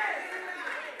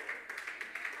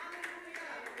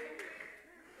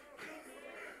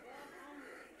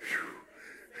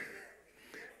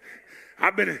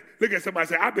 Look at somebody and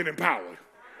say, I've been empowered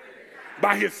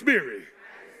by his spirit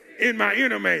in my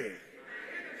inner man.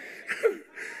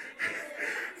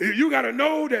 You got to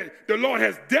know that the Lord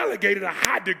has delegated a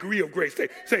high degree of grace.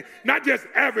 Say, not just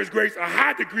average grace, a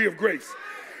high degree of grace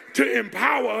to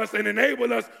empower us and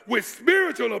enable us with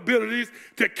spiritual abilities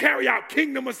to carry out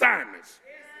kingdom assignments.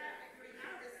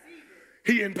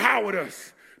 He empowered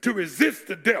us to resist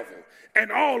the devil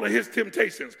and all of his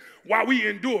temptations while we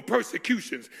endure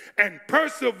persecutions and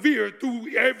persevere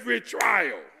through every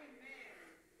trial.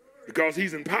 Because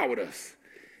he's empowered us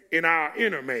in our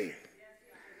inner man.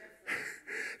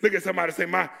 Look at somebody and say,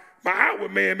 my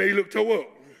outward man may look tore up.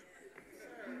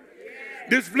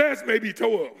 This flesh may be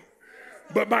tore up,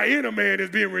 but my inner man is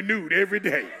being renewed every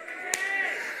day.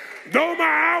 Though my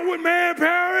outward man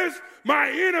perish,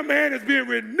 my inner man is being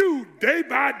renewed day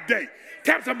by day.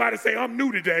 Tap somebody and say, I'm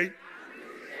new today.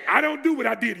 I don't do what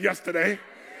I did yesterday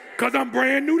because I'm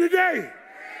brand new today.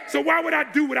 So why would I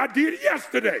do what I did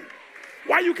yesterday?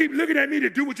 Why you keep looking at me to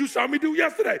do what you saw me do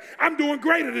yesterday? I'm doing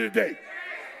greater today.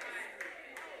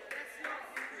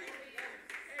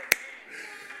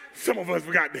 Some of us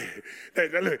forgot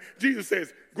that. Look, Jesus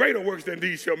says, greater works than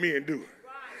these shall men do.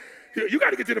 You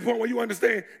got to get to the point where you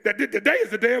understand that today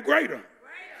is the day of greater.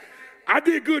 I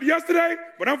did good yesterday,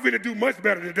 but I'm going to do much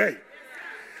better today.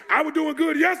 I was doing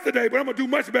good yesterday, but I'm going to do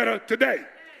much better today.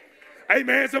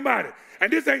 Amen, somebody.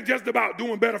 And this ain't just about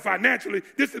doing better financially.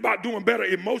 This is about doing better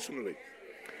emotionally.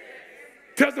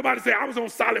 Tell somebody, say, I was on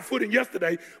solid footing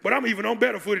yesterday, but I'm even on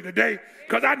better footing today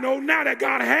because I know now that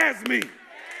God has me.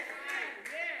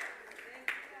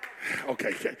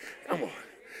 Okay, come on.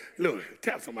 Look,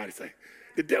 tell somebody, say,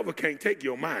 the devil can't take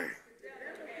your mind.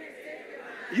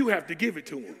 You have to give it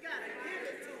to him.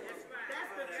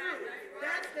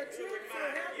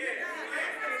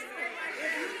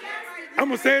 I'm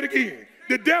going to say it again.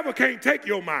 The devil can't take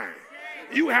your mind.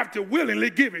 You have to willingly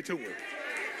give it to him.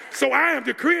 So I am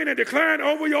decreeing and declaring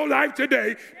over your life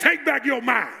today, take back your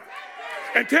mind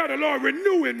and tell the Lord,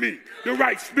 renew in me the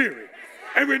right spirit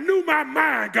and renew my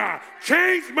mind, God.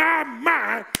 Change my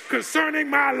mind concerning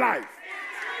my life.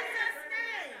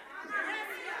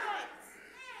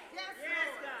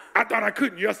 I thought I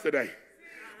couldn't yesterday,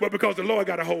 but because the Lord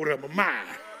got a hold of my mind.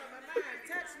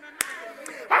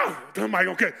 Oh, somebody,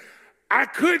 okay. I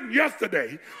couldn't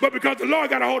yesterday, but because the Lord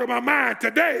got a hold of my mind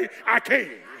today, I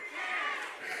can.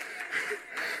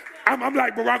 I'm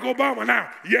like Barack Obama now.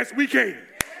 Yes, we can.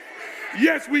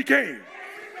 Yes, we can.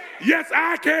 Yes,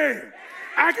 I can.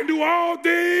 I can do all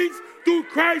things through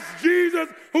Christ Jesus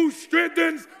who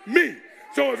strengthens me.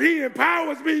 So if he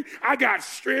empowers me, I got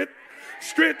strength.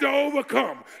 Strength to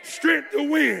overcome, strength to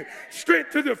win,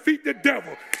 strength to defeat the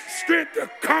devil, strength to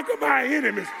conquer my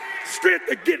enemies, strength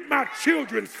to get my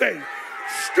children saved,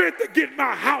 strength to get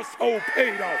my household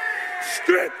paid off,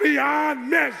 strength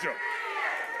beyond measure.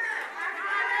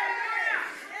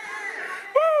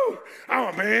 Woo!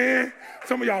 Oh, man.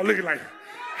 Some of y'all looking like,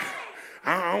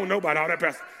 I don't know about all that,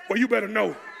 Pastor. Well, you better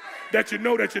know that you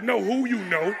know who you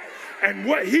know and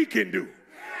what he can do.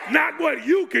 Not what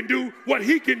you can do, what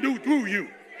he can do through you.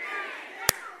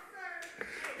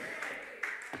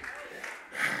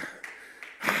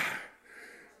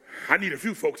 I need a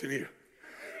few folks in here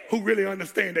who really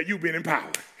understand that you've been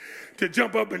empowered to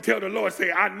jump up and tell the Lord,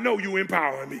 say, I know you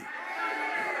empower me.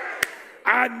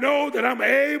 I know that I'm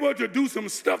able to do some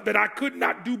stuff that I could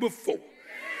not do before.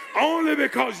 Only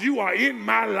because you are in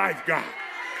my life, God.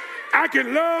 I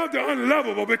can love the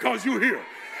unlovable because you're here.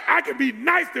 I can be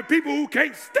nice to people who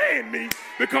can't stand me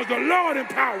because the Lord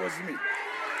empowers me.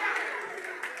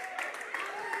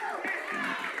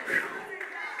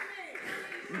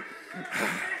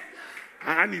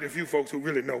 I need a few folks who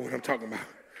really know what I'm talking about.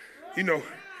 You know,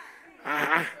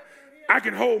 I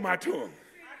can hold my tongue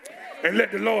and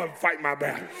let the Lord fight my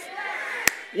battles.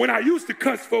 When I used to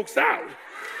cuss folks out,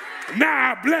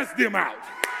 now I bless them out.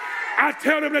 I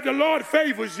tell them that the Lord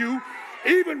favors you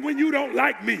even when you don't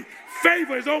like me.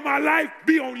 Favor is on my life,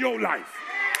 be on your life.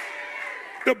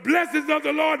 The blessings of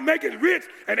the Lord make it rich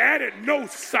and add it no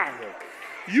sorrow.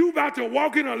 You about to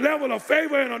walk in a level of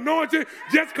favor and anointing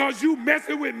just because you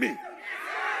messing with me.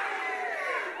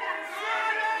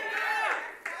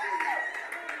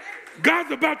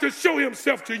 God's about to show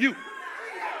himself to you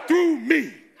through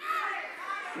me.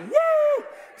 Woo!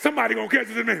 Somebody gonna catch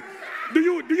this in a minute. Do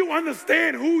you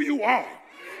understand who you are?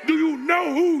 Do you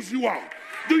know whose you are?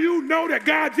 Do you know that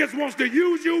God just wants to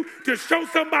use you to show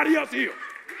somebody else here?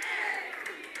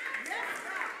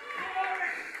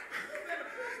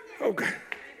 Okay.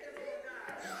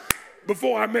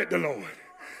 Before I met the Lord,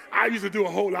 I used to do a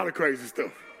whole lot of crazy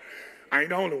stuff. I ain't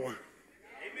the only one.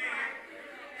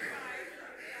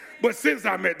 But since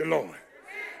I met the Lord,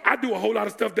 I do a whole lot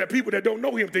of stuff that people that don't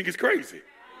know him think is crazy.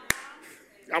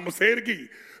 I'm going to say it again.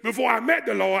 Before I met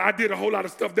the Lord, I did a whole lot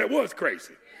of stuff that was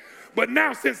crazy. But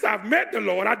now since I've met the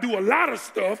Lord, I do a lot of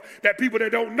stuff that people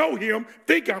that don't know him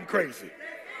think I'm crazy.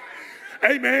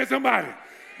 Amen, somebody.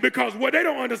 Because what they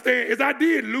don't understand is I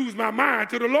did lose my mind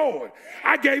to the Lord.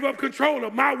 I gave up control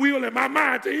of my will and my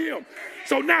mind to him.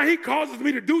 So now he causes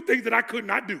me to do things that I could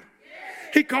not do.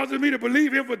 He causes me to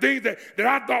believe him for things that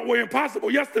I thought were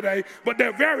impossible yesterday, but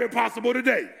they're very impossible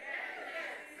today.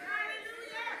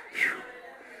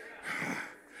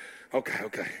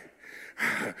 Okay.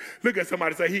 Look at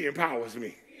somebody say, he empowers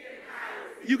me.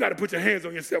 You got to put your hands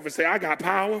on yourself and say, I got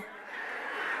power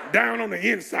down on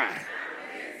the inside.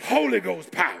 Holy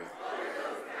Ghost power.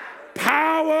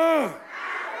 Power,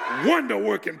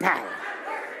 wonder-working power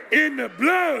in the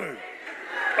blood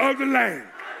of the Lamb.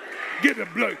 Give the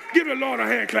blood. Give the Lord a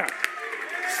hand clap.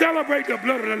 Celebrate the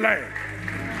blood of the Lamb.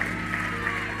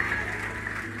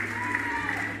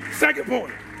 Second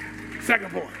point.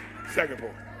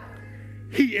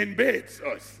 He embeds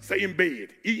us. Say embed.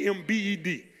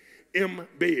 E-M-B-E-D.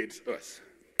 Embeds us.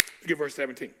 Look at verse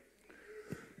 17.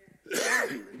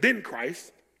 Then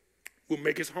Christ will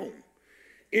make his home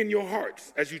in your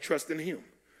hearts as you trust in him.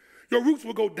 Your roots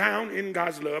will go down in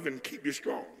God's love and keep you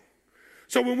strong.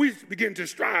 So when we begin to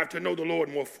strive to know the Lord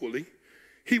more fully,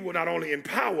 he will not only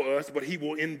empower us, but he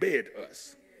will embed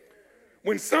us.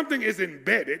 When something is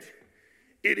embedded,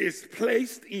 it is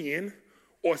placed in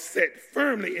or set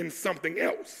firmly in something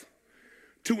else.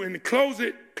 To enclose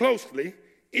it closely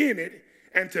in it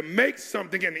and to make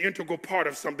something an integral part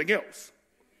of something else.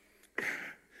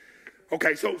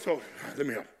 Okay, so let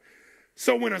me help.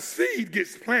 So when a seed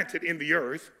gets planted in the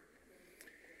earth,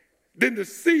 then the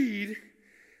seed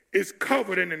is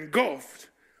covered and engulfed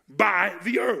by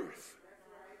the earth.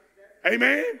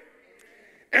 Amen?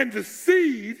 And the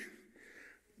seed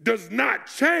does not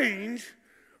change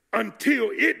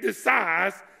until it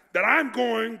decides that I'm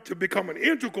going to become an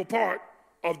integral part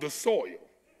of the soil.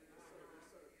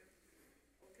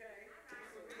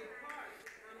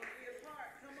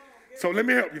 So let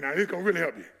me help you now. This is going to really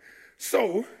help you.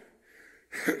 So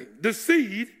the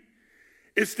seed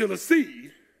is still a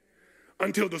seed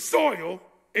until the soil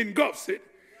engulfs it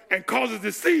and causes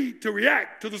the seed to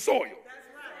react to the soil.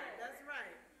 That's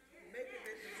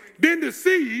right. Then the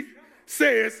seed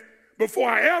says, before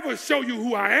I ever show you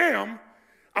who I am,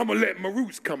 I'm going to let my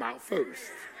roots come out first.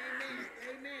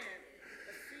 Amen.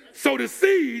 So the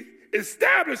seed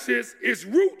establishes its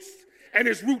roots and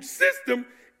its root system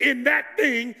in that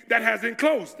thing that has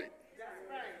enclosed it.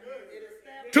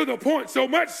 To the point so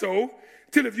much so,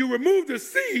 till if you remove the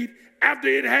seed after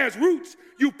it has roots,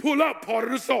 you pull up part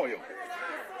of the soil.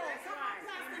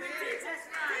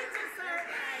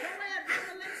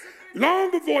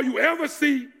 Long before you ever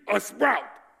see a sprout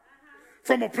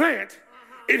from a plant,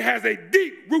 it has a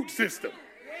deep root system.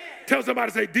 Tell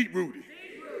somebody, say deep rooted.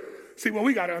 See, what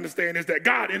we got to understand is that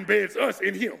God embeds us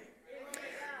in him.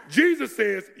 Jesus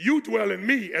says, you dwell in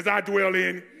me as I dwell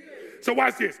in you. So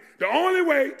watch this. The only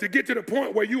way to get to the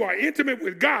point where you are intimate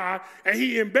with God and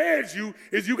he embeds you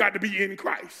is you got to be in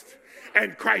Christ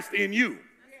and Christ in you.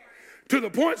 To the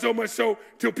point so much so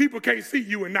till people can't see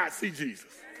you and not see Jesus.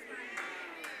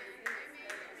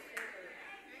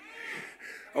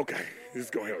 Okay, this is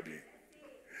going to help you.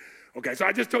 Okay, so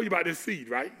I just told you about this seed,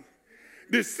 right?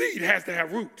 This seed has to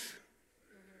have roots.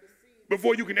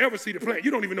 Before you can ever see the plant,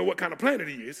 you don't even know what kind of plant it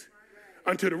is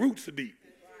until the roots are deep.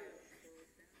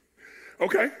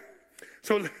 Okay?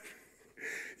 So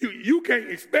you can't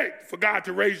expect for God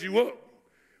to raise you up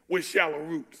with shallow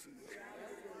roots.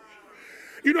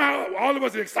 You know how all of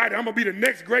us are excited, I'm going to be the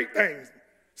next great thing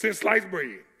since sliced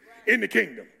bread in the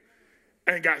kingdom,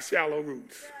 and got shallow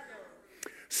roots.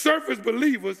 Surface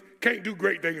believers can't do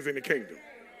great things in the kingdom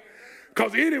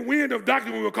because any wind of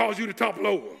doctrine will cause you to topple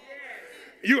over.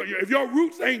 If your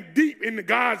roots ain't deep in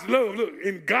God's love, look,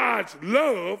 in God's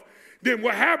love, then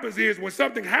what happens is when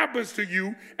something happens to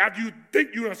you after you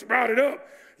think you done sprouted up,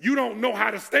 you don't know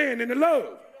how to stand in the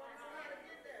love.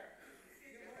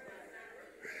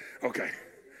 Okay,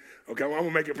 well, I'm going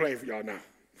to make it plain for y'all now.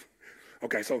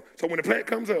 Okay, so when the plant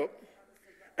comes up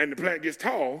and the plant gets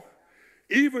tall,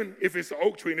 even if it's an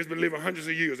oak tree and it's been living hundreds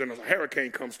of years and a hurricane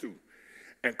comes through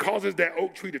and causes that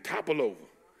oak tree to topple over,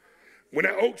 when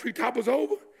that oak tree topples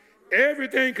over,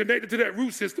 everything connected to that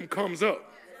root system comes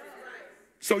up.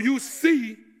 So you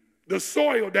see the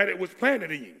soil that it was planted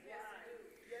in.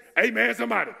 Amen,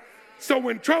 somebody. So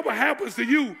when trouble happens to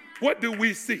you, what do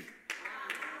we see?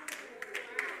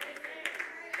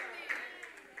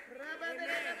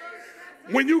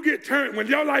 When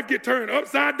your life get turned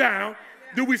upside down,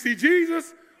 do we see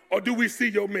Jesus or do we see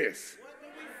your mess?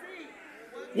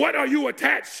 What are you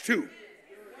attached to?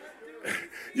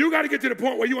 You got to get to the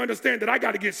point where you understand that I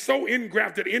got to get so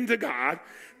engrafted into God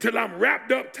till I'm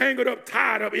wrapped up, tangled up,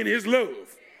 tied up in his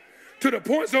love. To the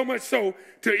point so much so,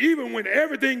 to even when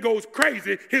everything goes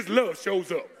crazy, his love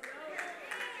shows up.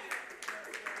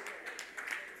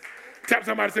 Tap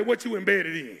somebody and say, what you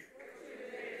embedded in?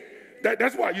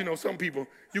 That's why, some people,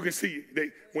 you can see,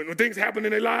 when things happen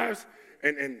in their lives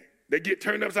and they get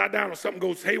turned upside down or something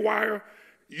goes haywire,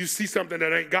 you see something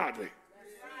that ain't godly.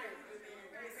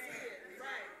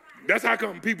 That's how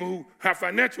come people who have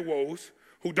financial woes,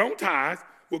 who don't tithe,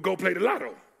 will go play the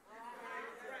lotto.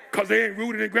 Because they ain't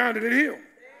rooted and grounded in him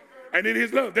and in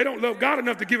his love. They don't love God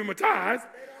enough to give him a tithe,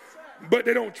 but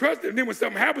they don't trust him. And then when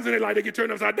something happens in their life, they get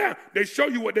turned upside down. They show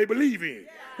you what they believe in,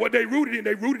 what they rooted in.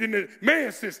 They rooted in the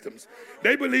man systems.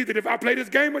 They believe that if I play this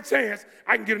game a chance,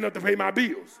 I can get enough to pay my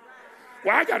bills.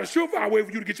 Well, I got a surefire way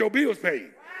for you to get your bills paid.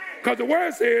 Because the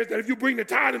word says that if you bring the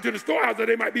tithe into the storehouse that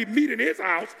there might be meat in his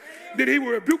house, then he will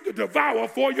rebuke the devourer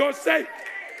for your sake.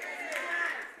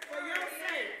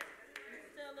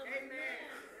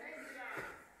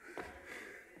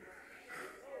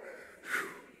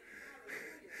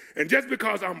 And just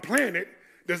because I'm planted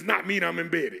does not mean I'm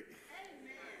embedded.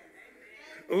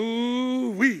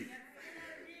 Ooh-wee.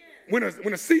 When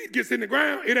a seed gets in the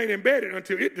ground, it ain't embedded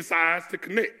until it decides to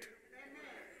connect.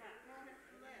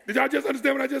 Did y'all just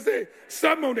understand what I just said?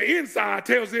 Something on the inside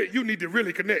tells it you need to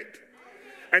really connect.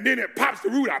 And then it pops the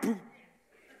root out.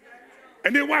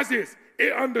 And then watch this.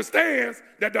 it understands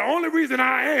that the only reason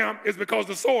I am is because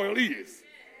the soil is.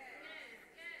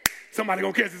 Somebody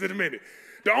gonna catch this in a minute.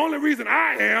 The only reason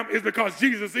I am is because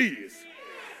Jesus is.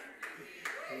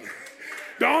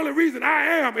 The only reason I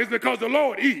am is because the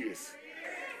Lord is.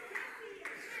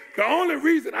 The only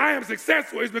reason I am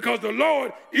successful is because the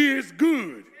Lord is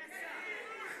good.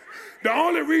 The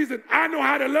only reason I know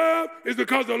how to love is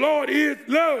because the Lord is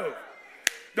love.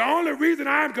 The only reason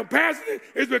I am compassionate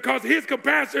is because his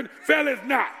compassion faileth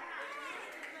not.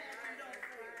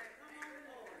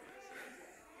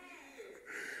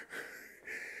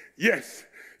 Yes,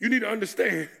 you need to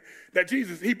understand that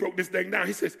Jesus, he broke this thing down.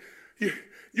 He says,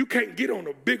 you can't get on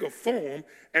a bigger form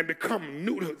and become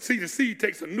new. See, the seed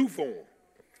takes a new form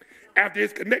after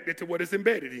it's connected to what it's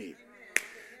embedded in.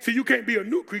 See, you can't be a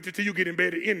new creature till you get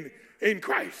embedded in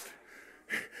Christ.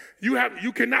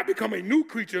 You cannot become a new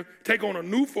creature, take on a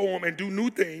new form, and do new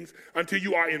things until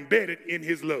you are embedded in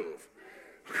his love.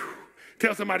 Whew.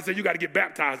 Tell somebody, say, you got to get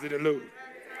baptized in the love.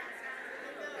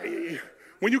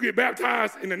 When you get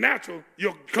baptized in the natural,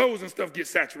 your clothes and stuff get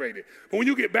saturated. But when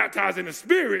you get baptized in the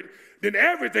spirit, then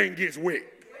everything gets wet.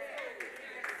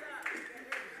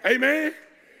 Amen?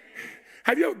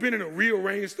 Have you ever been in a real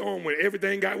rainstorm when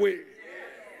everything got wet?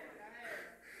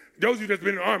 Those of you that's been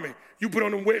in the army, you put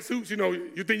on them wetsuits, you know,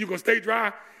 you think you're going to stay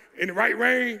dry in the right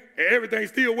rain and everything's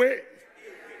still wet?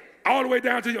 All the way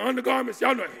down to your undergarments.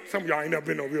 Y'all know, some of y'all ain't never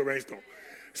been in a real rainstorm.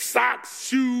 Socks,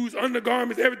 shoes,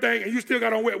 undergarments, everything, and you still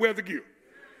got on wet weather gear.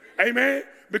 Amen?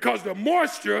 Because the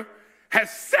moisture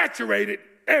has saturated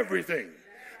everything.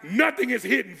 Nothing is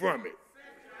hidden from it.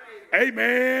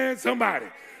 Amen, somebody.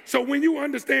 So when you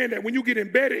understand that when you get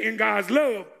embedded in God's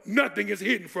love, nothing is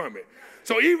hidden from it.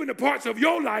 So even the parts of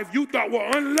your life you thought were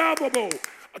unlovable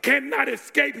cannot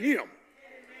escape him.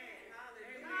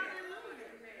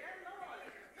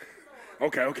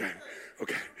 Okay.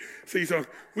 See, so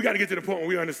we got to get to the point where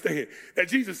we understand that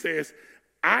Jesus says,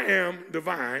 I am the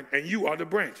vine and you are the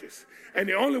branches. And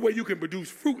the only way you can produce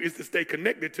fruit is to stay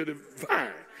connected to the vine.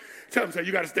 Tell them, say,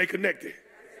 you got to stay connected.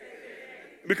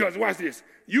 Because watch this.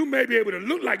 You may be able to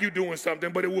look like you're doing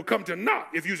something, but it will come to naught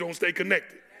if you don't stay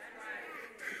connected.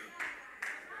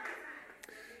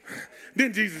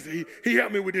 Then Jesus, he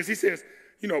helped me with this. He says,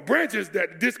 you know, branches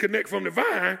that disconnect from the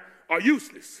vine are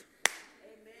useless.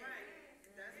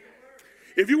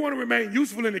 If you want to remain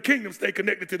useful in the kingdom, stay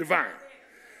connected to the vine.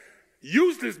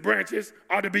 Useless branches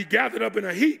are to be gathered up in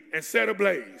a heap and set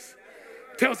ablaze.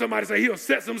 Tell somebody, say, he'll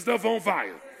set some stuff on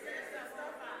fire.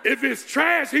 If it's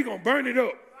trash, he's going to burn it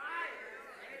up.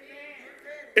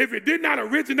 If it did not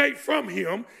originate from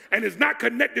him and is not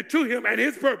connected to him and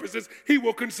his purposes, he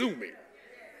will consume it.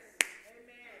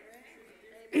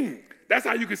 That's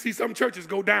how you can see some churches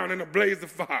go down in a blaze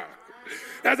of fire.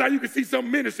 That's how you can see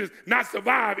some ministries not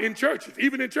survive in churches,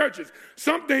 even in churches.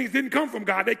 Some things didn't come from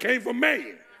God, they came from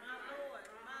man.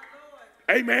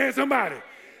 Amen, somebody.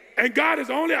 And God is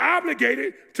only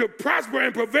obligated to prosper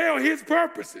and prevail his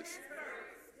purposes.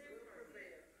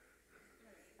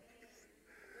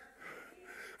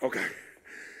 Okay.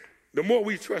 The more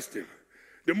we trust him,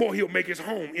 the more he'll make his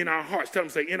home in our hearts. Tell him,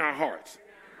 say, in our hearts.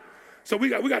 So we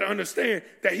got to understand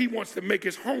that he wants to make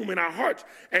his home in our hearts,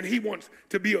 and he wants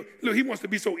to be he wants to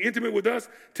be so intimate with us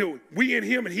till we in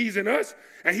him and he's in us,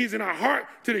 and he's in our heart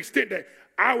to the extent that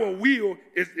our will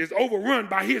is overrun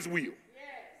by his will. Yes.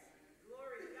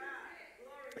 Glory to God.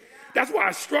 Glory to God. That's why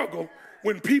I struggle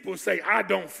when people say, I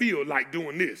don't feel like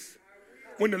doing this,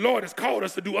 when the Lord has called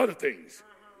us to do other things.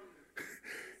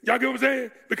 Y'all get what I'm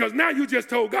saying? Because now you just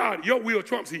told God your will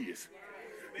trumps his.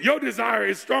 Your desire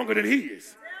is stronger than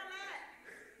his.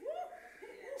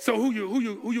 So who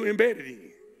you embedded in?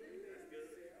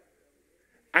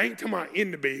 I ain't talking about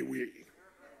in the bed with you.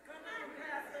 Come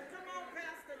on,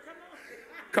 Pastor.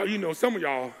 Because you know some of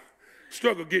y'all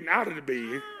struggle getting out of the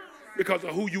bed because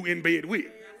of who you in bed with.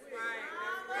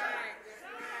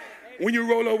 When you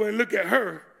roll over and look at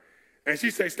her and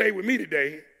she say, stay with me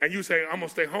today, and you say, I'm going to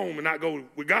stay home and not go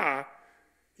with God,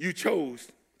 you chose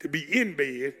to be in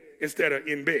bed instead of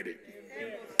embedded.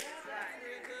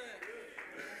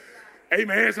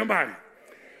 Amen, somebody.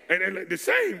 And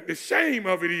the shame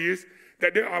of it is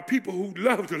that there are people who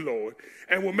love the Lord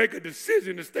and will make a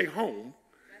decision to stay home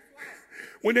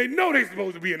when they know they're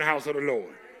supposed to be in the house of the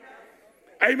Lord.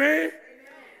 Amen?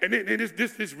 And then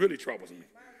this really troubles me.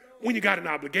 When you got an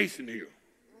obligation here.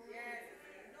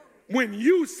 When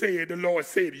you said the Lord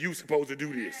said you're supposed to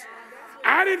do this.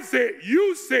 I didn't say it.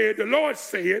 You said the Lord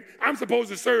said I'm supposed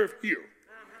to serve here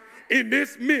in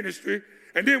this ministry.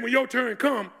 And then when your turn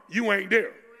come, you ain't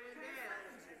there.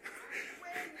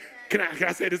 Can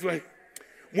I say it this way?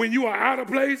 When you are out of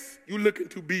place, you're looking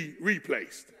to be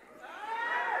replaced.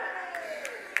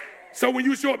 So when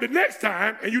you show up the next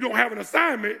time and you don't have an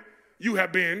assignment, you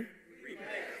have been,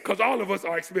 because all of us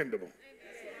are expendable.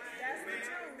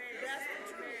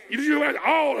 You know,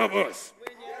 all of us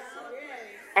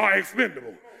are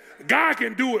expendable. God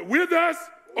can do it with us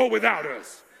or without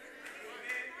us.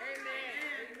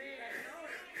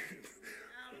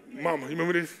 Mama, you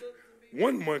remember this?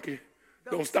 One monkey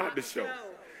don't stop the show.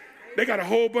 They got a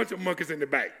whole bunch of monkeys in the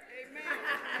back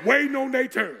waiting on their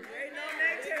turn.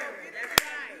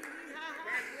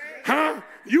 Huh?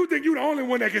 You think you the only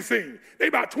one that can sing. They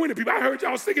about 20 people. I heard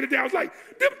y'all singing it down. I was like,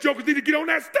 them jokers need to get on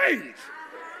that stage.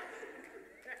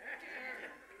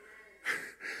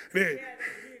 Man,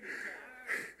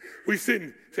 we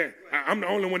sitting saying, I'm the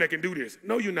only one that can do this.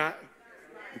 No, you're not.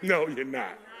 No, you're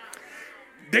not.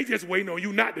 They just waiting on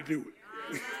you not to do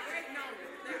it.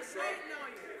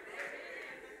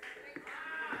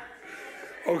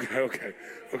 Okay.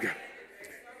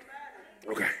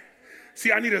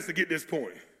 See, I need us to get this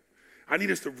point. I need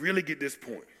us to really get this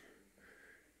point.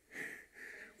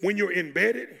 When you're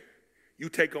embedded, you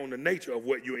take on the nature of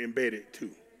what you're embedded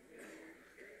to.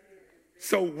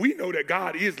 So we know that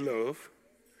God is love,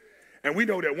 and we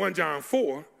know that 1 John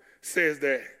 4 says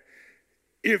that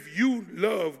if you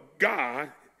love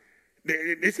God,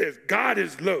 it says God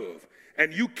is love,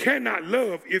 and you cannot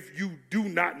love if you do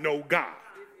not know God.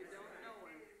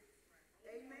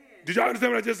 Did y'all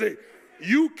understand what I just said?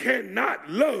 You cannot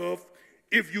love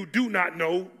if you do not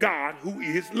know God, who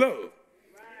is love.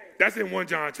 That's in 1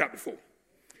 John chapter 4.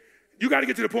 You got to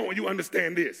get to the point where you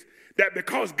understand this, that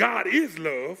because God is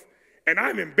love, and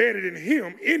I'm embedded in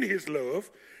him, in his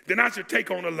love, then I should take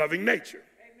on a loving nature.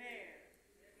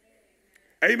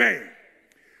 Amen.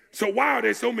 So why are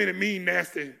there so many mean,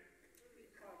 nasty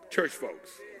church folks?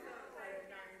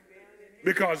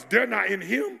 Because they're not in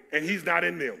him and he's not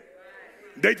in them.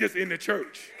 They just in the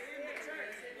church.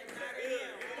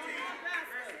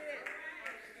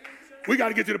 We got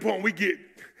to get to the point we get,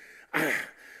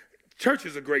 church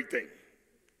is a great thing.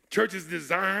 Church is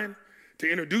designed to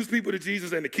introduce people to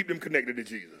Jesus and to keep them connected to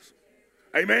Jesus.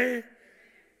 Amen?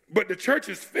 But the church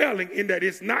is failing in that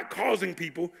it's not causing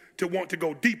people to want to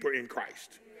go deeper in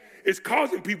Christ. It's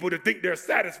causing people to think they're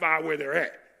satisfied where they're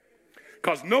at.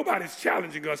 Because nobody's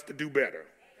challenging us to do better.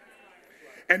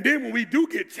 And then when we do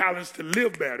get challenged to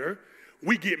live better,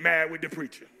 we get mad with the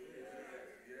preacher.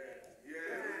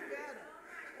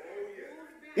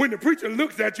 When the preacher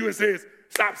looks at you and says,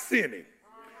 stop sinning.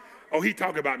 Oh, he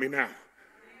talking about me now.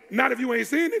 Not if you ain't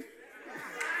sinning.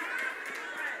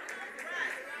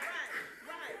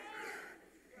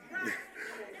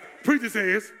 Preacher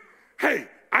says, hey,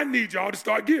 I need y'all to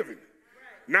start giving.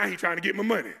 Now he trying to get my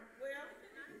money.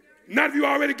 Not if you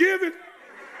already giving.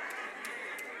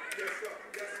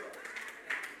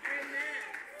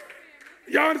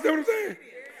 Y'all understand what I'm saying?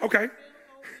 Okay.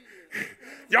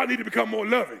 Y'all need to become more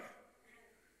loving.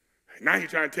 Now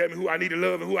he's trying to tell me who I need to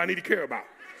love and who I need to care about.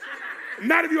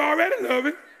 Not if you already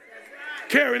loving,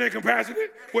 caring and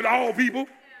compassionate with all people.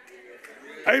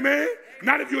 Amen.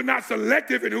 Not if you're not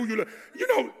selective in who you love. You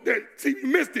know, see, you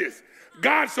missed this.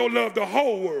 God so loved the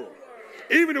whole world.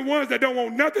 Even the ones that don't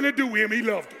want nothing to do with him, he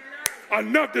loved them.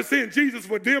 Enough to send Jesus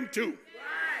for them too.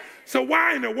 So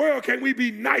why in the world can't we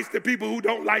be nice to people who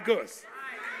don't like us?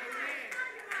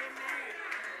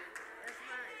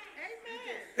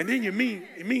 And then you're mean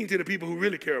to the people who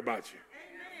really care about you.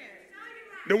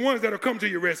 The ones that'll come to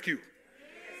your rescue.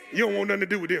 You don't want nothing to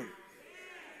do with them.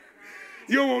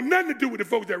 You don't want nothing to do with the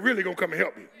folks that really gonna come and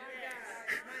help you.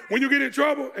 When you get in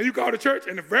trouble and you call the church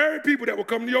and the very people that will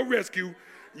come to your rescue,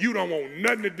 you don't want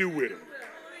nothing to do with them.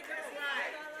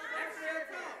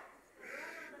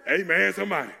 Amen,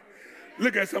 somebody.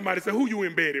 Look at somebody and say, who you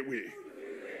embedded with?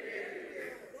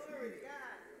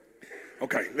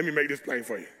 Okay, let me make this plain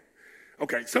for you.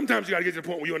 Okay, sometimes you got to get to the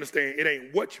point where you understand it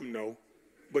ain't what you know,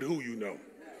 but who you know.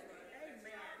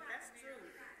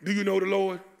 Do you know the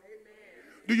Lord?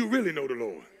 Do you really know the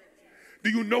Lord? Do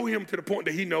you know him to the point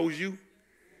that he knows you?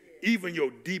 Even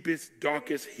your deepest,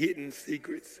 darkest, hidden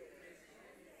secrets?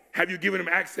 Have you given him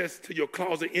access to your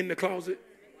closet in the closet?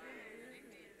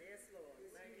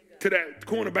 To that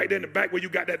corner back there in the back where you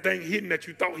got that thing hidden that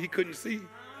you thought he couldn't see?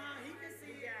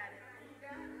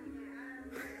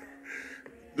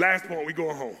 Last point, we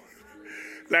going home.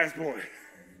 Last point.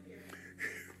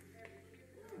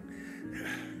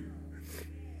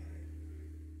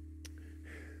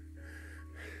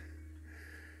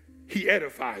 He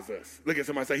edifies us. Look at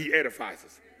somebody say, he edifies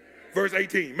us. Verse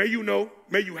 18, may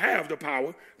you have the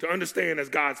power to understand as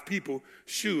God's people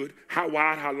should how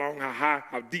wide, how long, how high,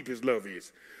 how deep his love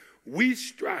is. When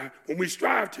we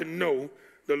strive to know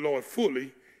the Lord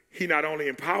fully, he not only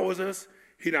empowers us,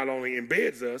 he not only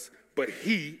embeds us, but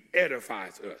he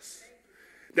edifies us.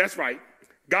 That's right.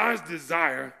 God's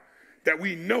desire that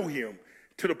we know him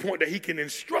to the point that he can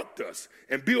instruct us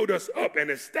and build us up and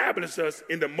establish us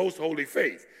in the most holy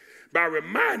faith by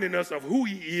reminding us of who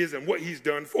he is and what he's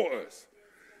done for us.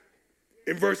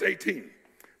 In verse 18,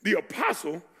 the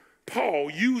apostle Paul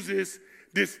uses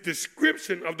this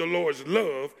description of the Lord's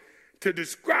love to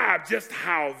describe just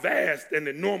how vast and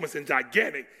enormous and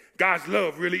gigantic God's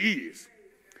love really is.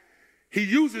 He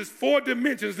uses 4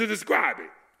 dimensions to describe it.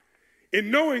 In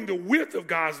knowing the width of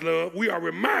God's love, we are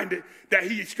reminded that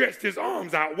he stretched his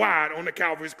arms out wide on the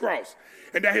Calvary's cross,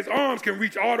 and that his arms can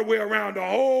reach all the way around the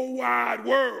whole wide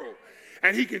world,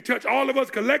 and he can touch all of us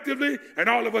collectively and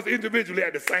all of us individually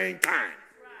at the same time.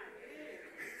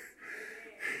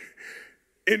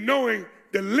 In knowing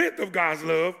the length of God's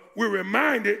love, we're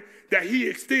reminded that he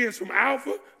extends from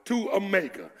Alpha to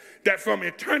Omega, that from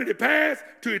eternity past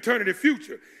to eternity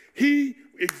future, he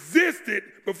existed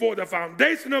before the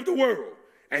foundation of the world,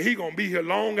 and he's going to be here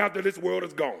long after this world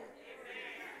is gone.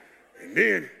 And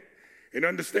then, in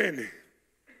understanding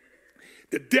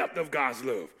the depth of God's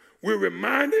love, we're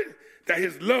reminded that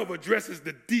his love addresses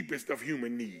the deepest of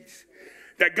human needs,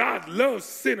 that God loves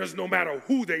sinners no matter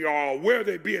who they are, or where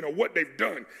they've been, or what they've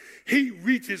done. He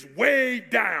reaches way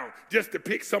down just to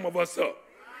pick some of us up.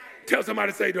 Tell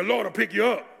somebody, say, the Lord will pick you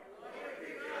up.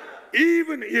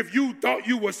 Even if you thought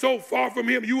you were so far from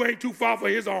him, you ain't too far for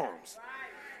his arms.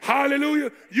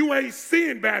 Hallelujah. You ain't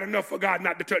sin bad enough for God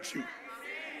not to touch you.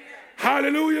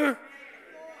 Hallelujah.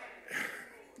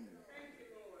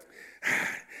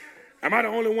 Am I the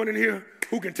only one in here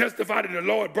who can testify that the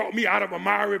Lord brought me out of a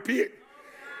miry pit?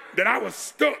 That I was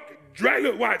stuck,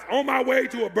 on my way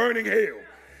to a burning hell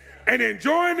and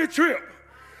enjoying the trip.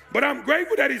 But I'm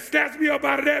grateful that he snatched me up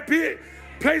out of that pit,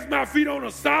 placed my feet on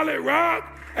a solid rock,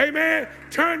 amen,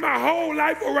 turned my whole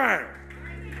life around.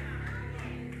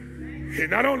 And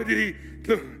not only did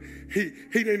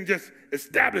he didn't just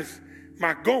establish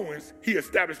my goings, he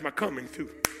established my coming too.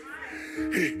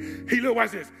 Look,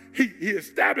 watch this. He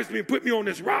established me and put me on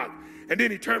this rock, and then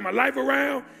he turned my life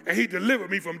around, and he delivered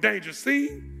me from danger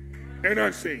seen and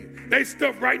unseen. They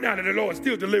stuff right now that the Lord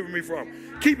still delivering me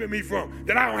from, keeping me from,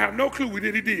 that I don't have no clue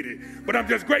that he did it. But I'm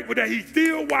just grateful that he's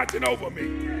still watching over me.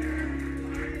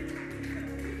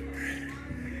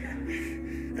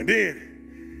 And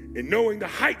then, in knowing the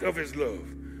height of his love,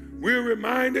 we're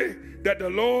reminded that the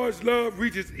Lord's love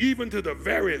reaches even to the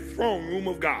very throne room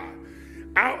of God.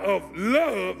 Out of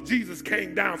love, Jesus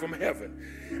came down from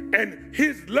heaven. And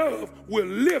his love will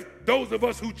lift those of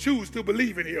us who choose to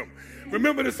believe in him.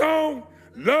 Remember the song?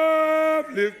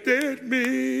 Love lifted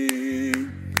me.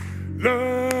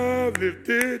 Love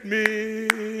lifted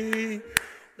me.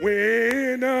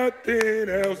 When nothing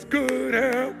else could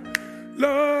help.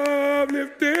 Love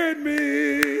lifted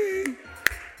me.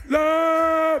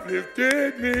 Love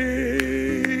lifted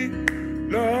me.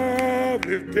 Love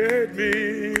lifted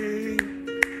me.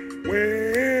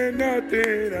 When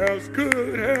nothing else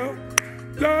could help.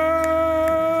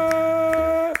 Love,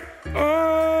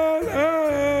 oh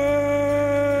love,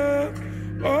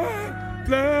 oh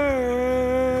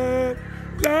love,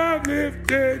 love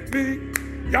lifted me.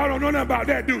 Y'all don't know nothing about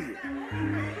that, do you?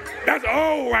 That's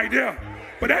old right there.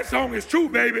 But that song is true,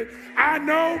 baby. I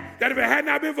know that if it had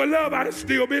not been for love, I'd have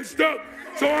still been stuck.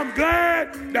 So I'm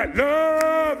glad that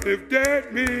love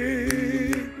lifted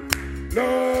me.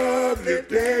 Love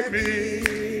lifted me.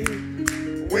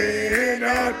 When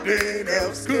nothing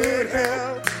else could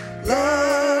help.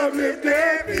 Love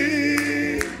lifted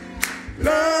me.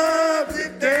 Love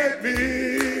lifted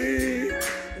me.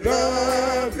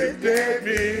 Love lifted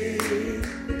me.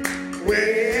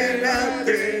 When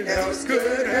nothing else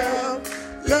could help.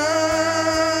 Love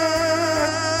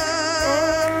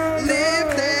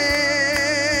lifted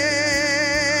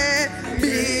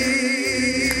me.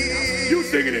 You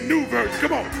singing a new verse.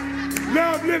 Come on.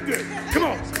 Love lifted. Come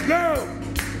on. Love.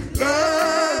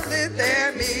 Love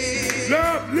lifted me.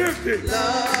 Love lifted.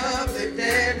 Love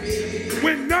lifted me.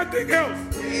 When nothing else.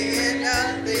 When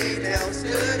nothing else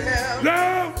could help.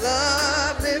 Love.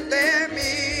 Love lifted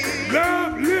me.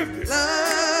 Love lifted.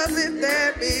 Love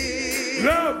lifted me.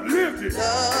 Love lifted.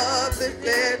 Love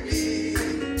lifted me.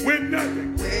 When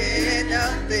nothing. When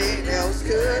nothing else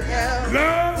could help.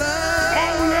 Love. Love.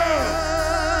 Oh love.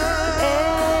 Oh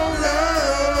love.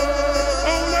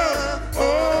 Oh love. Oh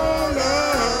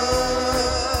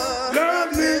love. Love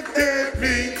lifted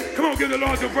me. Come on, give the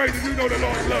Lord some praise if you know the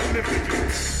Lord's love lifted you.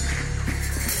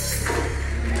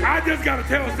 I just got to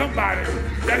tell somebody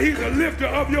that he's a lifter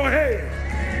of your head.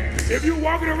 If you're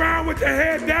walking around with your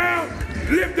head down,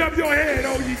 lift up your head,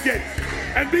 O ye gates,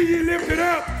 and be ye lifted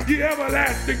up, ye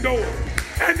everlasting doors,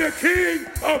 and the King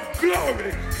of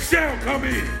glory shall come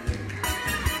in.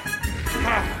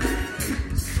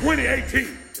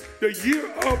 2018, the year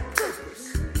of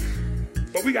purpose.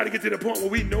 But we got to get to the point where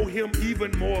we know him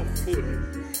even more fully.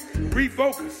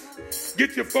 Refocus.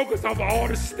 Get your focus off of all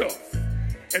the stuff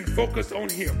and focus on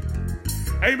him.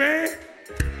 Amen.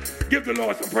 Give the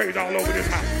Lord some praise all over this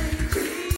house.